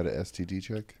 you ever had an STD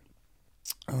check?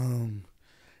 Damn,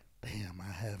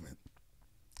 I haven't.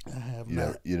 I have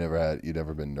not. You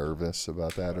never been nervous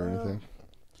about that or anything?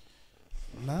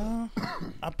 No,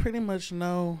 I pretty much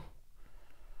know.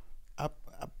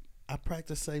 I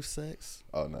practice safe sex.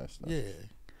 Oh, nice. Yeah,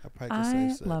 I practice I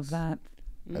safe sex. love that.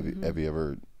 Have you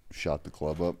ever shot the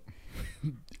club up?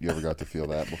 You ever got to feel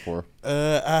that before?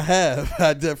 I have.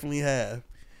 I definitely have.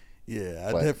 Yeah,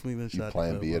 I Plan- definitely been shot. You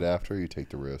plan B it after, or you take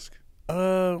the risk?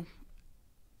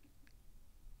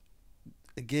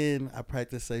 Again, I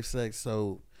practice safe sex,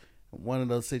 so one of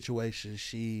those situations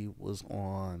she was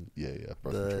on. Yeah,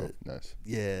 birth control. Nice.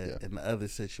 Yeah, and the other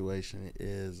situation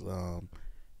is,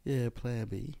 plan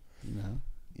B.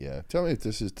 Yeah, tell me if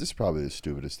this is probably the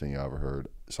stupidest thing I ever heard.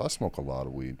 So I smoke a lot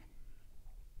of weed.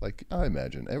 Like, I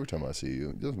imagine every time I see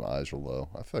you, just my eyes are low.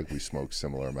 I feel like we smoke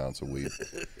similar amounts of weed.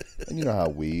 And you know how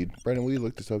Brandon, we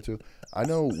looked this up too. I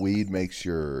know weed makes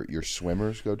your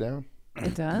swimmers go down.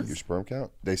 It does? Your sperm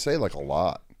count. They say like a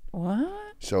lot. What?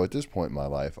 So at this point in my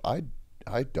life, I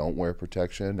don't wear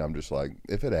protection. I'm just like,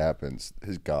 if it happens,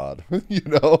 it's God. I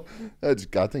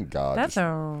think God. That's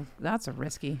a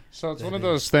risky. So it's one of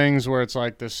those things where it's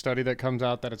like this study that comes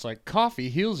out that it's like coffee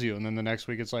heals you, and then the next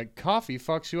week it's like coffee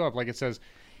fucks you up. Like it says,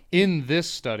 in this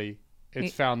study,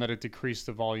 it's found that it decreased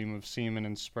the volume of semen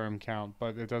and sperm count,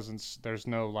 but it doesn't. There's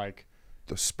no like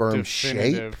the sperm shape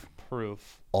definitive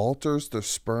proof. Alters the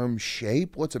sperm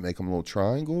shape. What's it make them little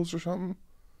triangles or something?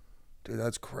 Dude,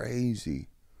 that's crazy.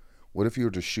 What if you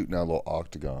were just shooting out little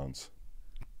octagons?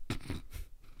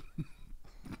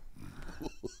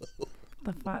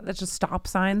 That's just stop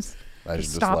signs.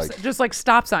 Just like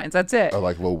stop signs. That's it. or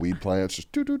like little weed plants,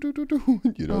 just do do do do do.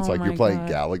 It's like my you're playing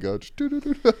God. Galaga. Just do do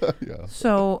do. Yeah.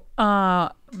 So,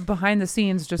 behind the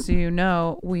scenes, just so you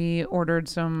know, we ordered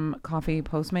some coffee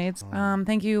Postmates.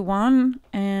 Thank you, Juan,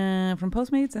 from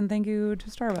Postmates, and thank you to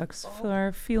Starbucks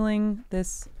for fueling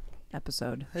this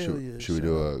episode. Hell yeah. Should we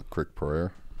do a quick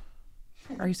prayer?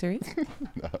 Are you serious?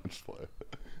 No, I'm just playing.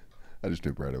 I just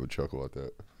knew Brandon would chuckle at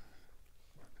that.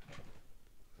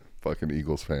 Fucking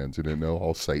Eagles fans, you didn't know?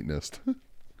 All Satanists. Oh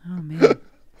man.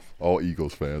 All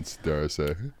Eagles fans, dare I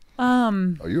say.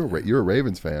 Um. Oh, you're a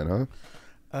Ravens fan, huh?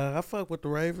 I fuck with the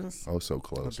Ravens. Oh, so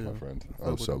close, I my do. friend. I Oh,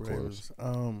 fuck with so the close.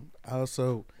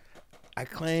 Ravens. I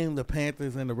claim the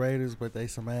Panthers and the Raiders, but they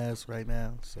some ass right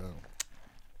now. So,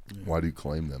 Why do you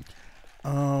claim them?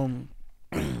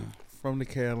 from the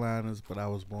Carolinas, but I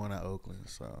was born in Oakland,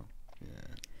 so yeah.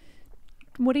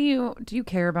 What do you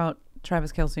care about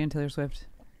Travis Kelce and Taylor Swift?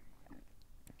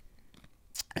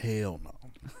 Hell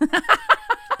no,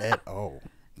 at all.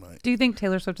 Like, Do you think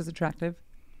Taylor Swift is attractive?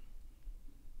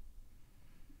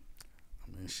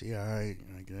 I mean, she alright,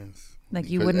 I guess. Like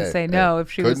you Could- wouldn't hey, say no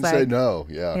if she was couldn't like, say no.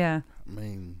 Yeah. yeah. I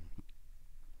mean,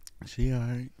 she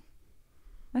alright.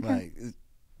 Okay. Like,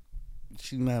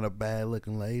 she's not a bad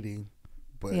looking lady,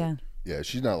 but Yeah. Yeah,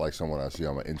 she's not like someone I see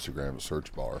on my Instagram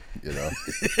search bar, you know?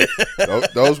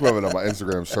 those women on my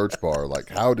Instagram search bar, like,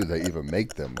 how did they even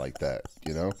make them like that,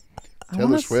 you know? I Taylor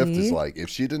wanna Swift is see. like, if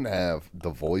she didn't have the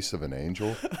voice of an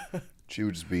angel, she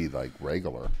would just be like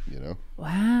regular, you know?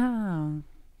 Wow.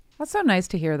 That's so nice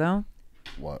to hear, though.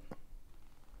 What?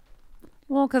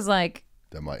 Well, because like,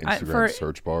 That my I- Instagram for-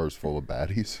 search bar is full of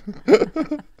baddies?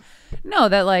 no,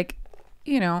 that like,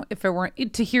 if it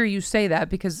weren't to hear you say that,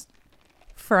 because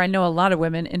I know a lot of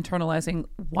women internalizing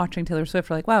watching Taylor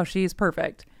Swift are like, wow, she's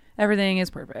perfect. Everything is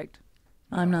perfect.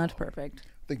 I'm not perfect.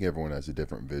 I think everyone has a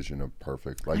different vision of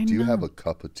perfect. Like, I do you have know. a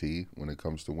cup of tea when it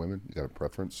comes to women? You got a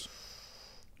preference?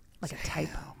 Like a type.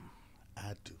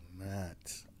 I do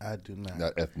not.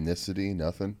 Not ethnicity,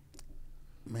 nothing.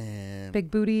 Man, Big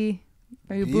booty.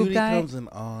 Are you a boob beauty guy? comes in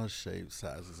all shapes,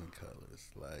 sizes, and colors.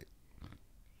 Like,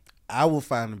 I will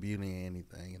find the beauty in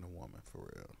anything in a woman, for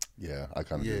real. Yeah, I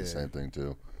kind of do Yeah. the same thing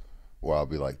too. Or I'll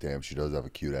be like, damn, she does have a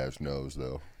cute ass nose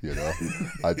though. You know,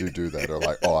 I do that. Or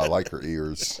like, oh, I like her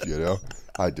ears. You know,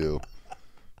 I do.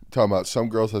 Talking about some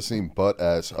girls have seen butt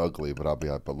ass ugly, but I'll be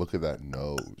like, but look at that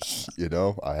nose. You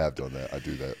know, I have done that. I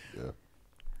do that. Yeah.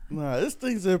 No, this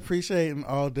thing's to appreciate in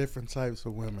all different types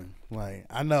of women. Like,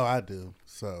 I know I do.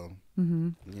 So,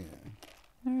 yeah.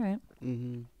 All right.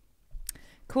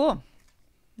 Cool.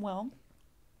 Well,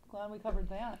 glad we covered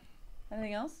that.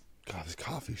 Anything else? God, this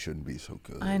coffee shouldn't be so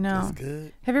good. I know. That's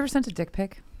good. Have you ever sent a dick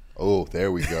pic? Oh,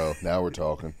 there we go. Now we're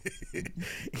talking.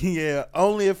 Yeah,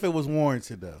 only if it was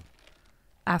warranted, though.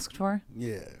 Asked for?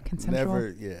 Yeah. Consensual?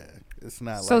 Never, yeah. It's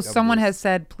not So like I'm someone just- has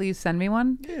said, please send me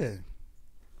one? Yeah.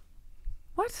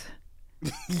 What?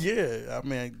 Yeah. I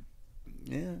mean,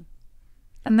 yeah.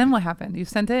 And then what happened? You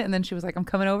sent it and then she was like, I'm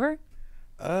coming over?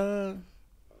 I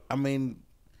mean,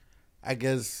 I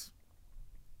guess.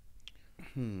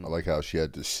 I like how she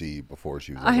had to see before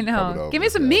she was I coming know. over. Give me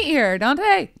some Yeah, meat here,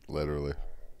 Dante. Literally.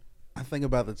 I think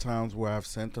about the times where I've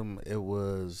sent them, it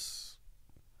was,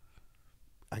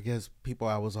 I guess, people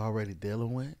I was already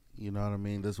dealing with. You know what I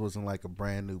mean? This wasn't like a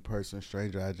brand new person,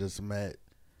 stranger I just met.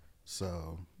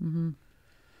 So,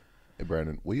 Hey,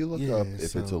 Brandon, will you look Yeah, up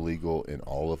if it's so- illegal in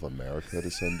all of America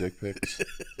to send dick pics?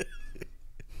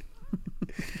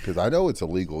 Because I know it's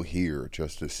illegal here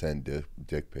just to send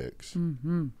dick pics.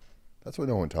 Mm-hmm. That's what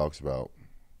no one talks about.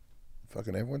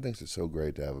 Fucking everyone thinks it's so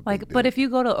great to have a Like, big but dick. if you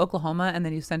go to Oklahoma and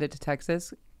then you send it to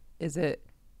Texas, is it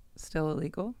still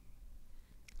illegal?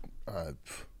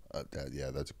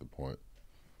 Yeah, that's a good point.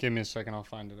 Give me a second, I'll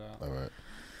find it out. All right.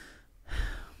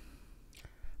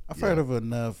 I've heard of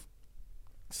enough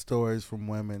stories from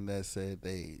women that said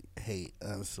they hate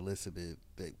unsolicited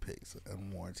dick pics,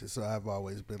 unwarranted. So I've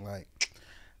always been like,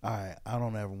 all right, I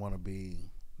don't ever want to be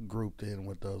grouped in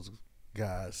with those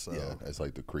guys. So, Yeah, it's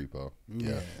like the creepo.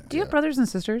 yeah. Do you have brothers and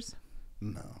sisters?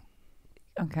 No.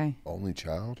 Okay. Only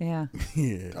child? Yeah.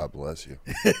 Yeah. God bless you.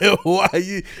 Why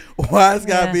it's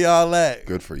got to Yeah. be all that?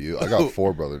 Good for you. I got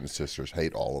 4 brothers and sisters.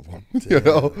 Hate all of them. You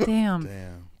know? Damn.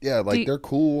 Damn. Yeah, like you- they're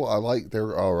cool.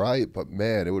 They're all right. But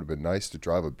man, it would have been nice to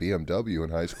drive a BMW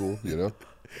in high school. You know,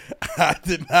 I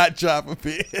did not drop a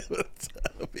pin.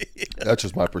 that's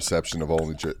just my perception of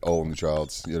only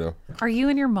childs. You know, Are you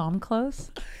and your mom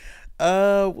close? We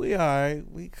alright.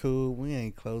 We cool. We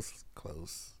ain't close.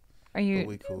 Are you? But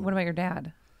we cool. What about your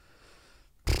dad?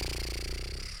 You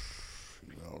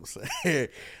know what I'm saying?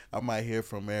 I might hear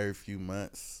from every few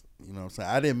months. You know what I'm saying?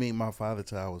 I didn't meet my father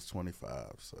till I was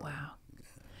 25. So Wow.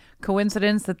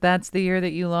 Coincidence that that's the year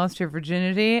that you lost your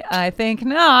virginity? I think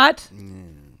not.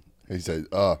 he said,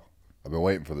 I've been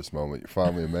waiting for this moment. You're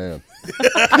finally a man."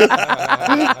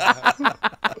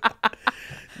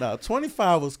 no,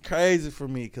 25 was crazy for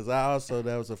me because that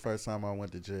was the first time I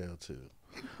went to jail too.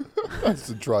 That's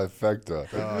the trifecta of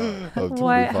 25.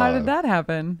 What? How did that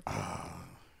happen?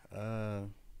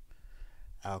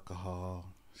 Alcohol,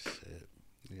 shit.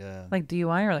 Yeah. Like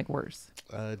DUI or like worse?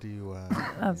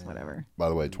 DUI. That's whatever. By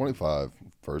the way, 25,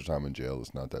 first time in jail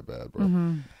is not that bad, bro.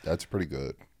 Mm-hmm. That's pretty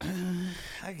good.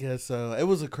 I guess so. It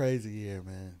was a crazy year,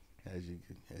 man.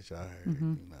 As y'all heard,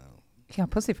 Mm-hmm. you know. Yeah,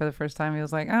 pussy for the first time. He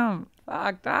was like, "I'm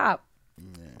fucked up."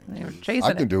 And they were chasing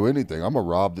I can it. do anything. I'm gonna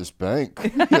rob this bank.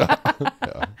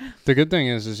 The good thing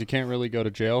is you can't really go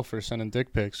to jail for sending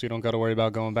dick pics. You don't got to worry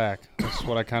about going back. That's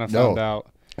what I kind of No. found out.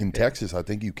 In Texas, I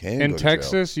think you can. In go to jail.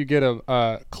 Texas, you get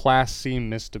a Class C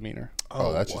misdemeanor.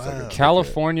 Oh, that's just like a ticket.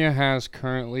 California has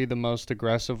currently the most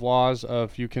aggressive laws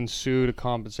of you can sue to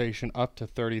compensation up to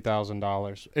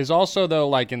 $30,000. Is also though,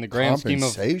 like in the grand scheme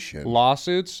of Compensation?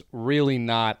 lawsuits, really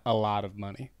not a lot of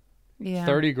money. Yeah.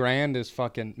 30 grand is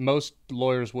fucking. Most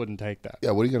lawyers wouldn't take that.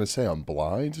 Yeah, what are you gonna say? I'm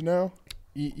blind now.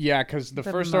 Yeah, because the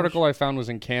The first motion. article I found was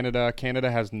in Canada. Canada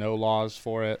has no laws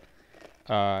for it.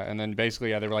 And then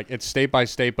basically, yeah, they were like, it's state by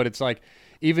state, but it's like,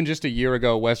 even just a year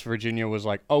ago, West Virginia was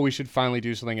like, oh, we should finally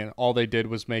do something. And all they did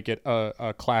was make it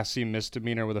a Class C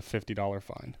misdemeanor with a $50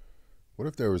 fine. What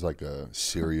if there was like a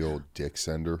serial dick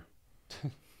sender?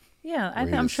 Yeah, Where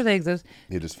he I'm just- sure they exist.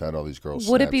 He just found all these girls.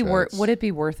 Would it be worth? Snapchats. Would it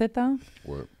be worth it though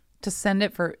What? to send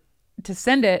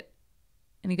it,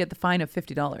 and you get the fine of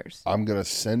 $50? I'm gonna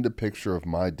send a picture of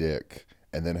my dick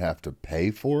and then have to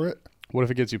pay for it. What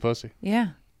if it gets you pussy? Yeah,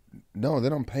 No,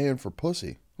 then I'm paying for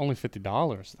pussy. Only $50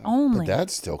 though. only. But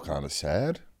that's still kind of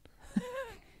sad.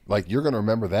 Like you're gonna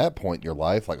remember that point in your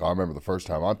life. Like I remember the first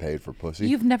time I paid for pussy.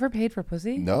 You've never paid for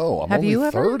pussy? No, I'm Have only you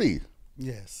ever? 30.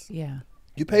 Yes. Yeah.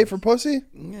 You pay for pussy?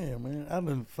 Yeah, man. I've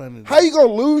been funny. How you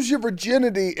gonna lose your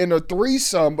virginity in a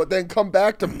threesome, but then come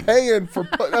back to paying for?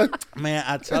 Man,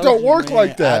 I told It don't you, work man,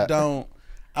 like that. I don't.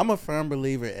 I'm a firm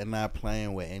believer in not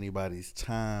playing with anybody's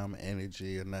time,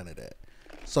 energy, or none of that.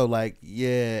 So, like,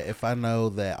 yeah, if I know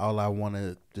that all I want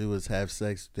to do is have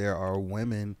sex, there are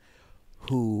women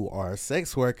who are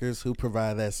sex workers who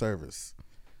provide that service.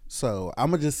 So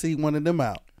I'm gonna just see one of them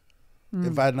out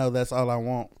if I know that's all I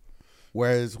want.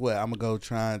 Whereas what I'm gonna go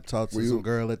try and talk to some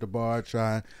girl at the bar,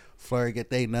 try and flirt, get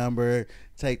their number,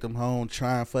 take them home,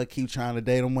 try and fuck, keep trying to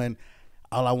date them when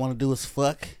all I want to do is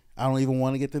fuck. I don't even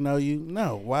want to get to know you.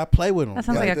 No, why play with them? That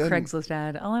sounds like a Craigslist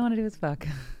ad. All I want to do is fuck.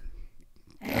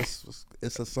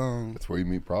 It's a song. That's where you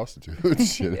meet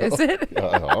prostitutes. You know? Is it?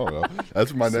 I don't know.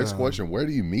 That's my next question. Where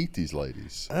do you meet these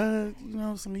ladies? Some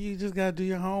of you just gotta do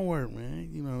your homework,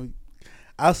 man.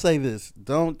 I'll say this: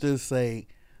 don't just say,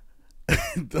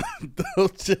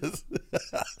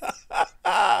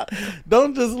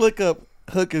 don't just look up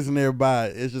hookers nearby.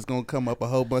 It's just gonna come up a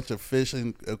whole bunch of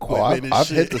fishing equipment. And I've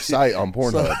shit. hit the site on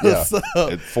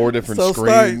Pornhub. At 4 different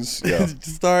screens.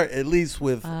 Start at least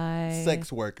with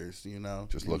sex workers.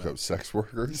 Just look up sex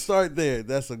workers. Start there.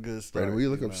 That's a good start. Brandon, will you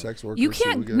look up sex workers? You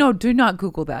can't. No, do not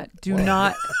Google that. Do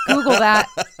not Google that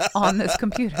on this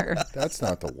computer. That's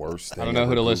not the worst thing. I don't know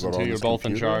who to listen to. You're both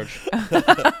in charge.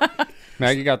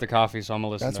 Maggie got the coffee, so I'm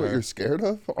gonna listen. That's to what her. you're scared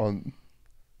of on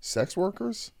sex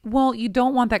workers? Well, you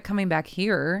don't want that coming back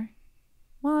here.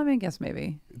 Well, I guess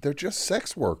maybe. They're just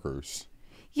sex workers.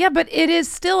 Yeah, but it is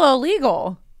still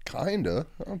illegal. Kinda.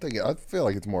 I feel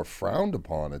like it's more frowned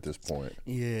upon at this point.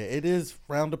 Yeah, it is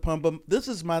frowned upon. But this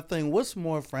is my thing. What's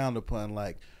more frowned upon?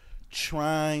 Like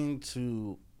trying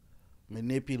to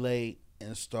manipulate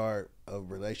and start a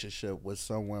relationship with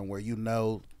someone where you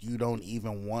don't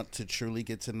even want to truly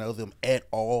get to know them at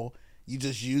all. You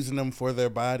just using them for their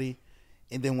body.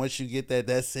 And then once you get that,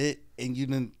 that's it. And you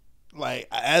didn't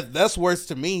that's worse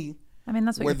to me.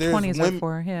 That's what your 20s are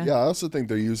for. Yeah. Yeah, I also think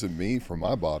they're using me for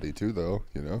my body too, though.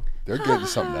 They're getting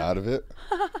something out of it.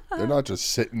 They're not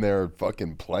just sitting there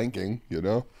fucking planking. They're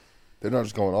not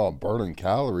just going, I'm burning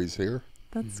calories here.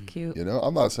 That's cute.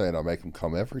 I'm not saying I make them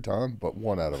come every time, but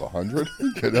 1 out of 100.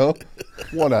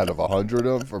 1 out of 100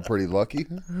 of them are pretty lucky.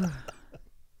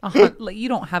 You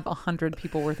don't have 100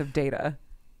 people worth of data.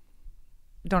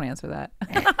 Don't answer that.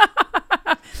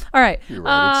 All right. You're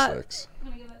right, it's 6. I'm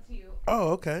gonna give that to you.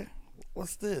 Oh, okay.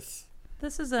 What's this?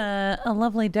 This is a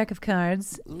lovely deck of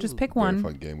cards. Just pick one.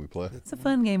 Very fun game we play. It's a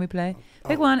fun game we play.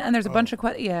 Pick one, and there's a bunch of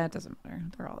questions. Yeah, it doesn't matter.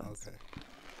 They're all this.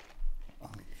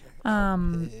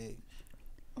 Okay.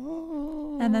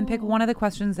 And then pick one of the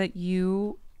questions that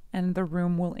you and the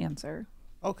room will answer.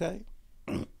 Okay.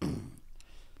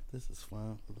 This is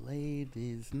fun.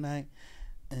 Ladies' night.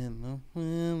 And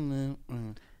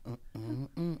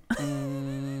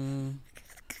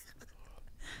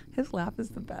His laugh is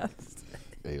the best.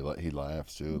 He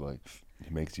laughs too. Like he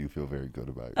makes you feel very good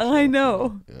about yourself. Oh, I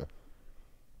know. Yeah.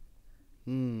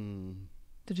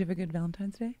 Did you have a good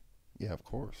Valentine's Day? Yeah, of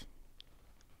course.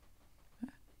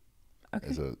 Okay.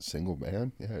 As a single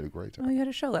man, yeah, I had a great time. Oh, you had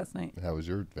a show last night. How was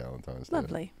your Valentine's Day?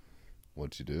 Lovely.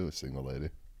 What'd you do, a single lady?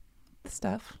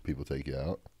 Stuff. People take you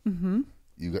out? Mm-hmm.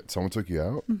 Someone took you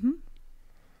out? Mm-hmm.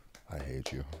 I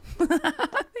hate you.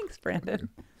 Thanks, Brandon.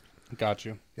 Got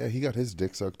you. Yeah, he got his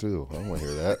dick sucked too. I don't want to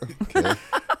hear that. Okay.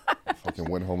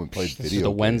 Fucking went home and played video This is a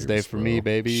Wednesday games, for bro. me,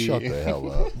 baby. Shut the hell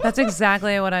up. That's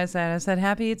exactly what I said. I said,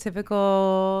 happy,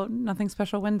 typical, nothing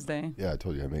special Wednesday. Yeah, I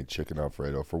told you I made chicken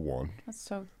Alfredo for one. That's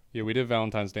so... Yeah, we did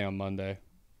Valentine's Day on Monday.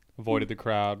 Avoided the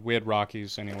crowd. We had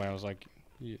Rockies anyway. I was like,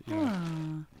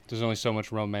 there's only so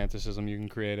much romanticism you can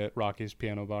create at Rocky's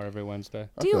Piano Bar every Wednesday.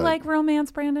 Do you like romance,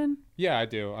 Brandon? Yeah, I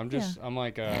do. I'm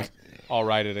like all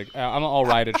right at it. I'm all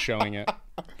right at showing it.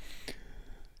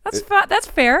 That's fair. That's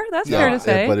fair to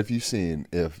say. But if you've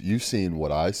seen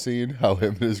what I've seen, how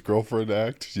him and his girlfriend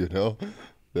act,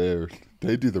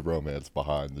 they do the romance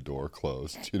behind the door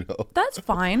closed, That's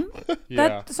fine.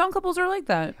 Yeah. Some couples are like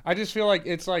that. I just feel like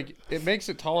it makes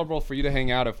it tolerable for you to hang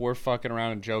out if we're fucking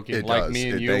around and joking It like does. me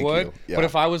and you Thank would. you. Yeah. But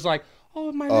if I was like,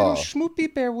 oh, my little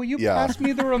schmoopy bear, will you pass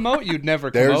me the remote? You'd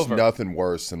never come There's over. nothing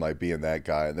worse than like being that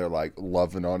guy and they're like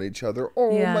loving on each other.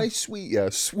 Oh, Yeah. my sweet,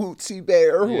 swootsy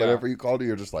bear, whatever you called it.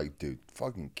 You're just like, dude,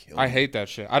 fucking kill me. I hate that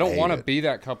shit. I don't want to be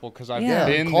that couple because I've Yeah.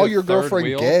 been Call the your third girlfriend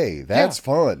wheel. gay. That's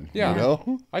fun. Yeah.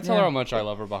 I tell her Yeah. how much I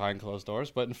love her behind closed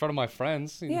doors, but in front of my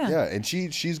friends, Yeah. Yeah, and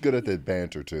she's good at the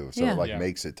banter too, so Yeah. it Yeah.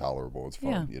 makes it tolerable. It's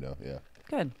fun, Yeah.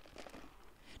 Good.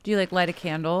 Do you light a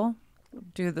candle?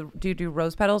 Do you do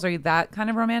rose petals? Are you that kind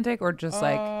of romantic or just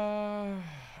like...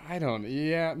 I I don't.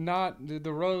 Yeah, not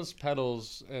the rose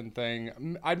petals and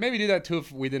thing. I'd maybe do that too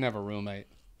if we didn't have a roommate.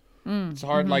 It's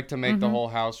hard, like, to make the whole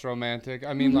house romantic.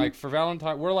 I mean, like, for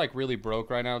Valentine, we're, like, really broke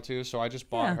right now, too, so I just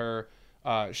bought her,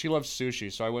 she loves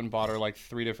sushi, so I went and bought her, like,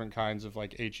 3 different kinds of,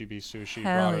 like, H-E-B sushi,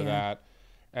 brought her that,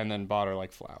 and then bought her,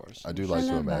 like, flowers. I do like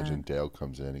to imagine Dale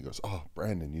comes in, he goes, "Oh,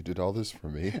 Brandon, you did all this for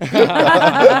me."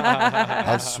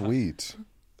 How sweet.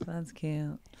 That's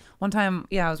cute. One time,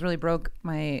 I was really broke.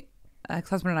 My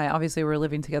ex-husband and I, obviously, were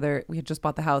living together. We had just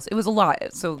bought the house. It was a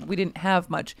lot, so we didn't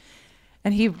have much.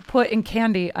 And he put in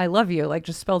candy, "I love you," like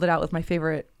just spelled it out with my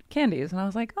favorite candies. And I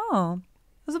was like, oh,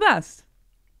 it was the best.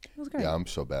 It was great. Yeah, I'm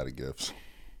so bad at gifts.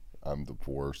 I'm the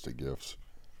worst at gifts.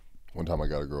 One time I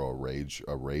got a girl a rage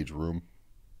room.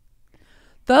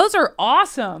 Those are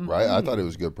awesome. Right? I thought it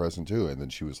was a good present too. And then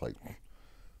she was like,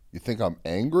 "You think I'm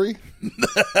angry?"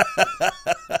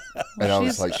 And I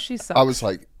was like, she sucks. I was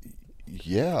like,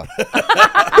 "Yeah."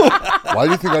 Why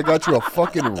do you think I got you a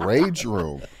fucking rage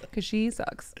room? Because she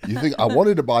sucks. You think I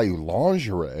wanted to buy you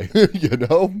lingerie, you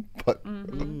know? But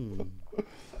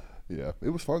yeah, it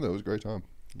was fun though. It was a great time.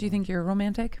 Do you think you're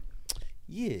romantic?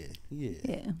 Yeah.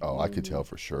 Oh, I could tell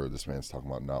for sure. This man's talking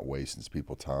about not wasting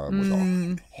people's time with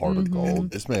a heart of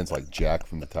gold. This man's like Jack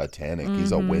from the Titanic.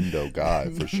 He's a window guy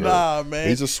for sure. Nah, man.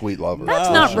 He's a sweet lover.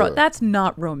 That's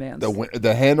not romance.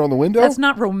 The hand on the window? That's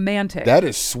not romantic. That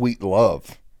is sweet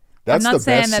love. That's I'm the not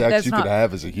saying best that sex that's you not, could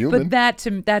have as a human.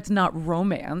 But that's not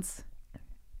romance.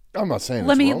 I'm not saying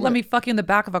Let it's me fuck you in the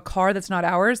back of a car that's not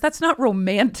ours. That's not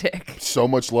romantic. so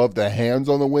much love. The hands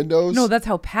on the windows. No, that's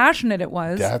how passionate it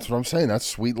was. That's what I'm saying. That's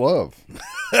sweet love.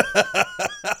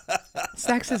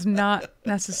 Sex is not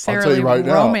necessarily right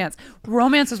now. romance.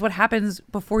 Romance is what happens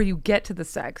before you get to the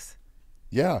sex.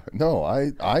 Yeah, no,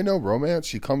 I know romance.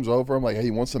 She comes over. I'm like, "Hey,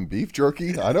 you want some beef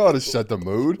jerky?" I know how to set the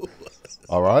mood.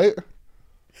 All right.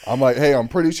 I'm like, "Hey, I'm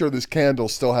pretty sure this candle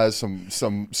still has some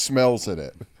smells in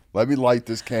it. Let me light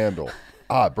this candle."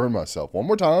 I burned myself. One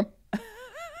more time.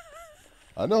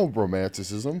 I know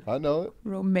romanticism. I know it.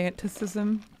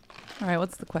 Romanticism. All right,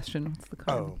 what's the question? What's the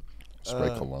card? Spray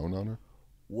cologne on her.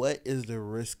 What is the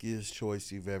riskiest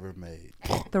choice you've ever made?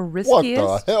 The riskiest?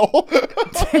 What the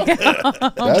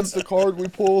hell? That's the card we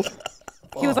pulled.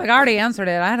 He was like, "I already answered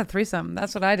it. I had a threesome.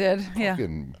 That's what I did." Yeah.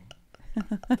 Fucking...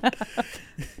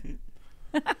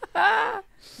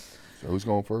 So who's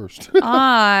going first?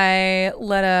 I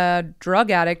let a drug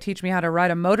addict teach me how to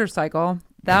ride a motorcycle.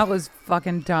 That was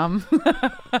fucking dumb.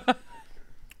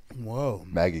 Whoa.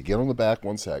 Maggie, get on the back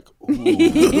 1 sec. Ooh,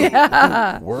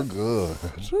 Yeah. we're good.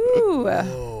 Ooh.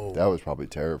 Whoa. That was probably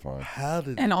terrifying. How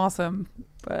did And awesome.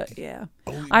 But yeah.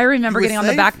 I remember you were getting on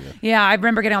the safe? back. Yeah, I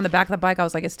remember getting on the back of the bike. I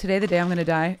was like, "Is today the day I'm going to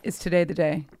die? Is today the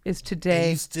day? Is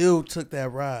today?" you still took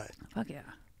that ride? Fuck yeah.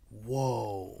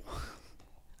 Whoa.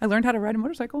 I learned how to ride a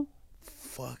motorcycle.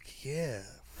 Fuck yeah.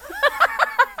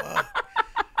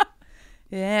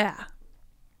 Yeah.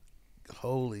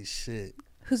 Holy shit.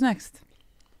 Who's next?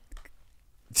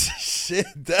 Shit,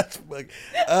 that's like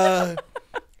I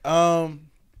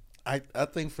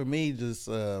think for me just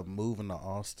moving to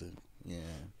Austin. Yeah.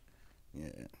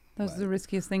 That was the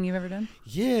riskiest thing you've ever done?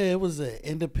 Yeah, it was an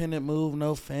independent move,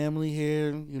 no family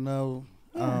here, you know.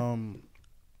 Yeah.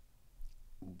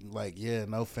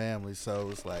 No family. So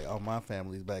it's like, oh, my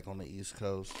family's back on the East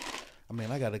Coast. I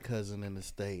mean, I got a cousin in the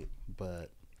state,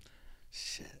 but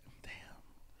shit, damn,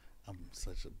 I'm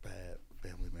such a bad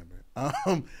family member.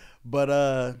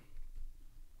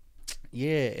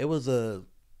 It was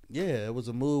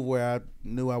a move where I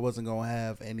knew I wasn't gonna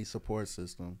have any support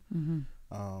system.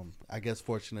 Mm-hmm. I guess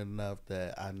fortunate enough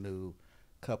that I knew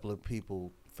a couple of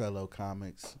people, fellow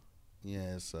comics.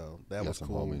 Yeah, so that was some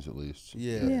cool. homies at least.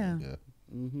 Yeah. Yeah.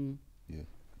 Mm-hmm. Yeah.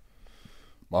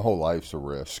 My whole life's a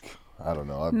risk. I don't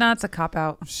know. No, it's a cop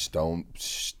out.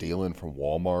 Stealing from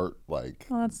Walmart, like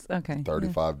Well, that's okay.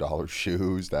 $35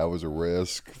 shoes. That was a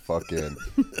risk. Fucking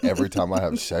every time I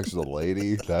have sex with a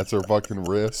lady, that's a fucking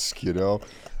risk, you know?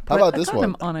 How Put about a this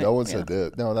condom one? on it. No one Yeah. said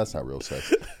that. No, that's not real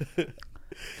sex.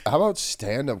 How about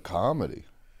stand-up comedy?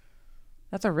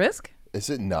 That's a risk? Is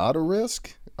it not a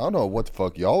risk? I don't know what the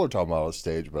fuck y'all are talking about on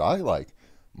stage, but I like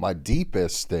my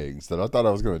deepest things that I thought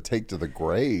I was going to take to the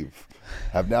grave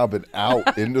have now been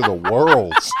out into the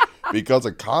world because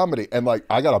of comedy. And like,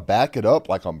 I got to back it up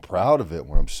like I'm proud of it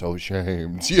when I'm so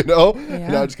ashamed, you know?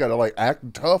 And I just got to like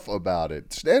act tough about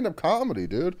it. Stand-up comedy,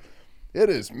 dude. It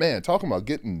is, man, talking about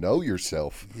getting to know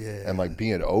yourself and like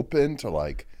being open to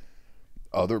like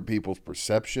other people's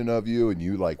perception of you, and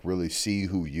you like really see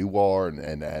who you are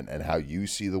and how you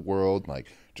see the world. Like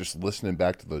just listening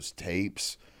back to those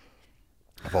tapes.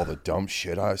 of all the dumb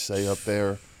shit I say up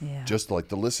there. Yeah. Just like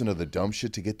to listen to the dumb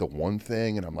shit to get the one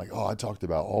thing, and I'm like, oh, I talked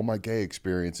about all my gay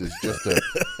experiences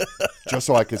just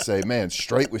so I could say, man,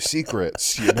 straight with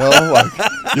secrets,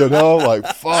 like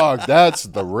fuck, that's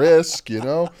the risk,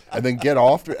 and then get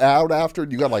out after,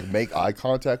 and you gotta like make eye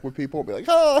contact with people and be like,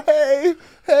 oh,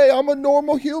 hey, I'm a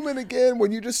normal human again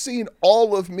when you just seen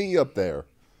all of me up there.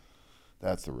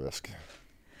 That's the risk.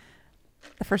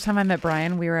 The first time I met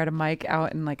Brian, we were at a mic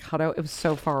out in like Hutto. It was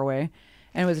so far away.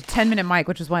 And it was a 10-minute mic,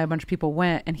 which is why a bunch of people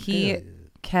went. And he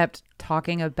kept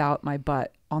talking about my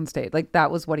butt on stage. Like,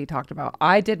 that was what he talked about.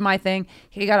 I did my thing.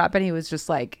 He got up and he was just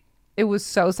like, it was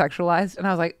so sexualized. And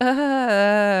I was like,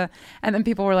 And then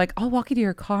people were like, I'll walk you to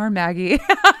your car, Maggie.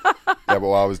 Yeah, but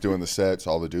while I was doing the sets,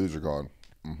 all the dudes are going,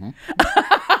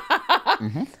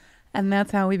 And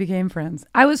that's how we became friends.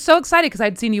 I was so excited because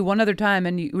I'd seen you one other time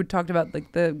and you had talked about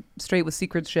like the straight with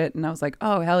secrets shit. And I was like,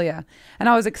 oh, hell yeah. And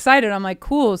I was excited. I'm like,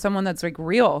 cool. Someone that's like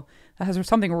real, that has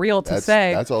something real to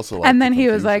say. That's also like and then the he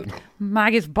was like, confusion.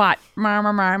 Maggie's butt. And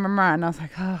I was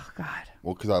like, oh, God.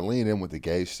 Well, because I lean in with the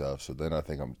gay stuff. So then I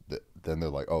think then they're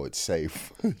like, oh, it's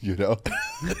safe. He's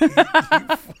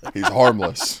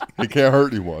harmless. He can't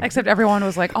hurt anyone. Except everyone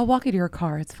was like, I'll walk you to your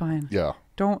car. It's fine. Yeah.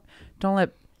 Don't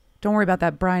worry about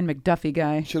that Brian Macduffee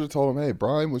guy. Should have told him, hey,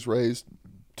 Brian was raised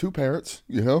 2 parents,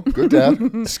 good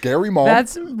dad, scary mom.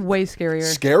 That's way scarier.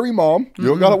 Scary mom. You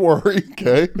don't got to worry,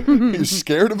 okay? He's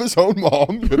scared of his own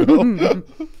mom,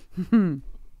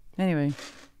 Anyway.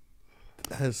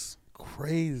 That's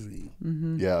crazy.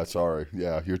 Yeah, sorry.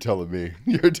 Yeah, you're telling me.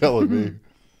 You're telling me.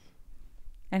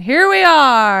 And here we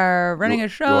are, running a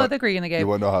show at the Creek in the Cave. You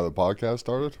want to know how the podcast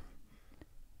started?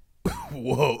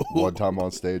 Whoa. One time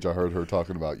on stage, I heard her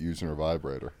talking about using her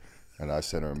vibrator. And I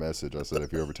sent her a message. I said,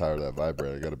 if you're ever tired of that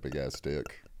vibrator, I got a big ass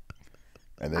dick.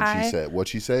 And then she said, what'd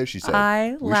she say? She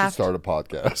said, we should start a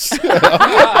podcast.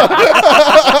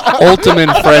 Ultimate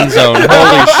friend zone.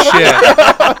 Holy shit.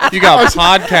 You got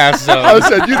podcast zone. I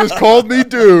said, you just called me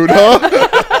dude,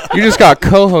 huh? You just got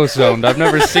co-host zoned. I've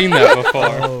never seen that before.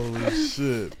 Holy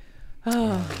shit.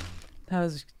 Oh, that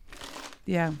was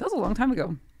a long time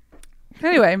ago.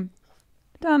 Anyway,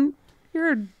 Don,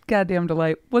 you're a goddamn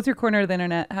delight. What's your corner of the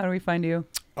internet? How do we find you?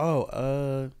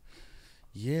 I'm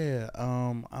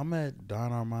at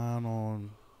Don Armon on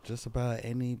just about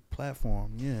any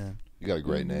platform. Yeah. You got a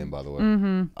great name, by the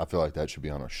way. I feel like that should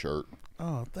be on a shirt.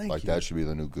 Oh, thank Like you. that should be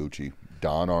the new Gucci.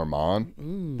 Don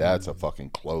Armon. That's a fucking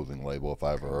clothing label if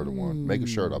I ever heard of one. Make a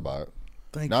shirt, I'll buy it.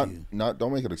 Thank you.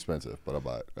 Don't make it expensive, but I'll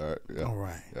buy it. All right. Yeah. All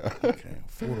right. Yeah. Okay.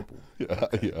 Affordable.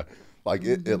 Yeah. Like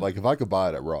it like if I could buy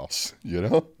it at Ross,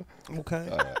 Okay.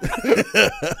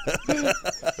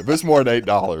 If it's more than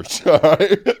 $8, all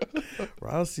right.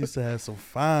 Ross used to have some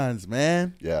fines,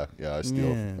 man. Yeah, I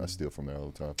steal Yeah. I steal from there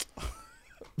all the time.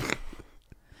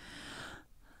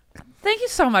 Thank you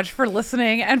so much for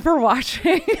listening and for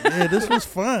watching. Yeah, this was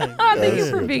fun. Thank you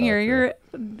Yeah. for being here. You're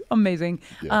amazing.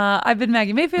 Yeah. I've been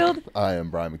Maggie Mayfield. I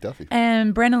am Brian Macduffee.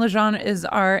 And Brandon Legendre is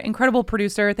our incredible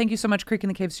producer. Thank you so much, Creek in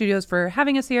the Cave Studios, for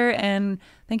having us here. And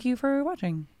thank you for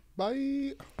watching.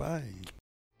 Bye. Bye.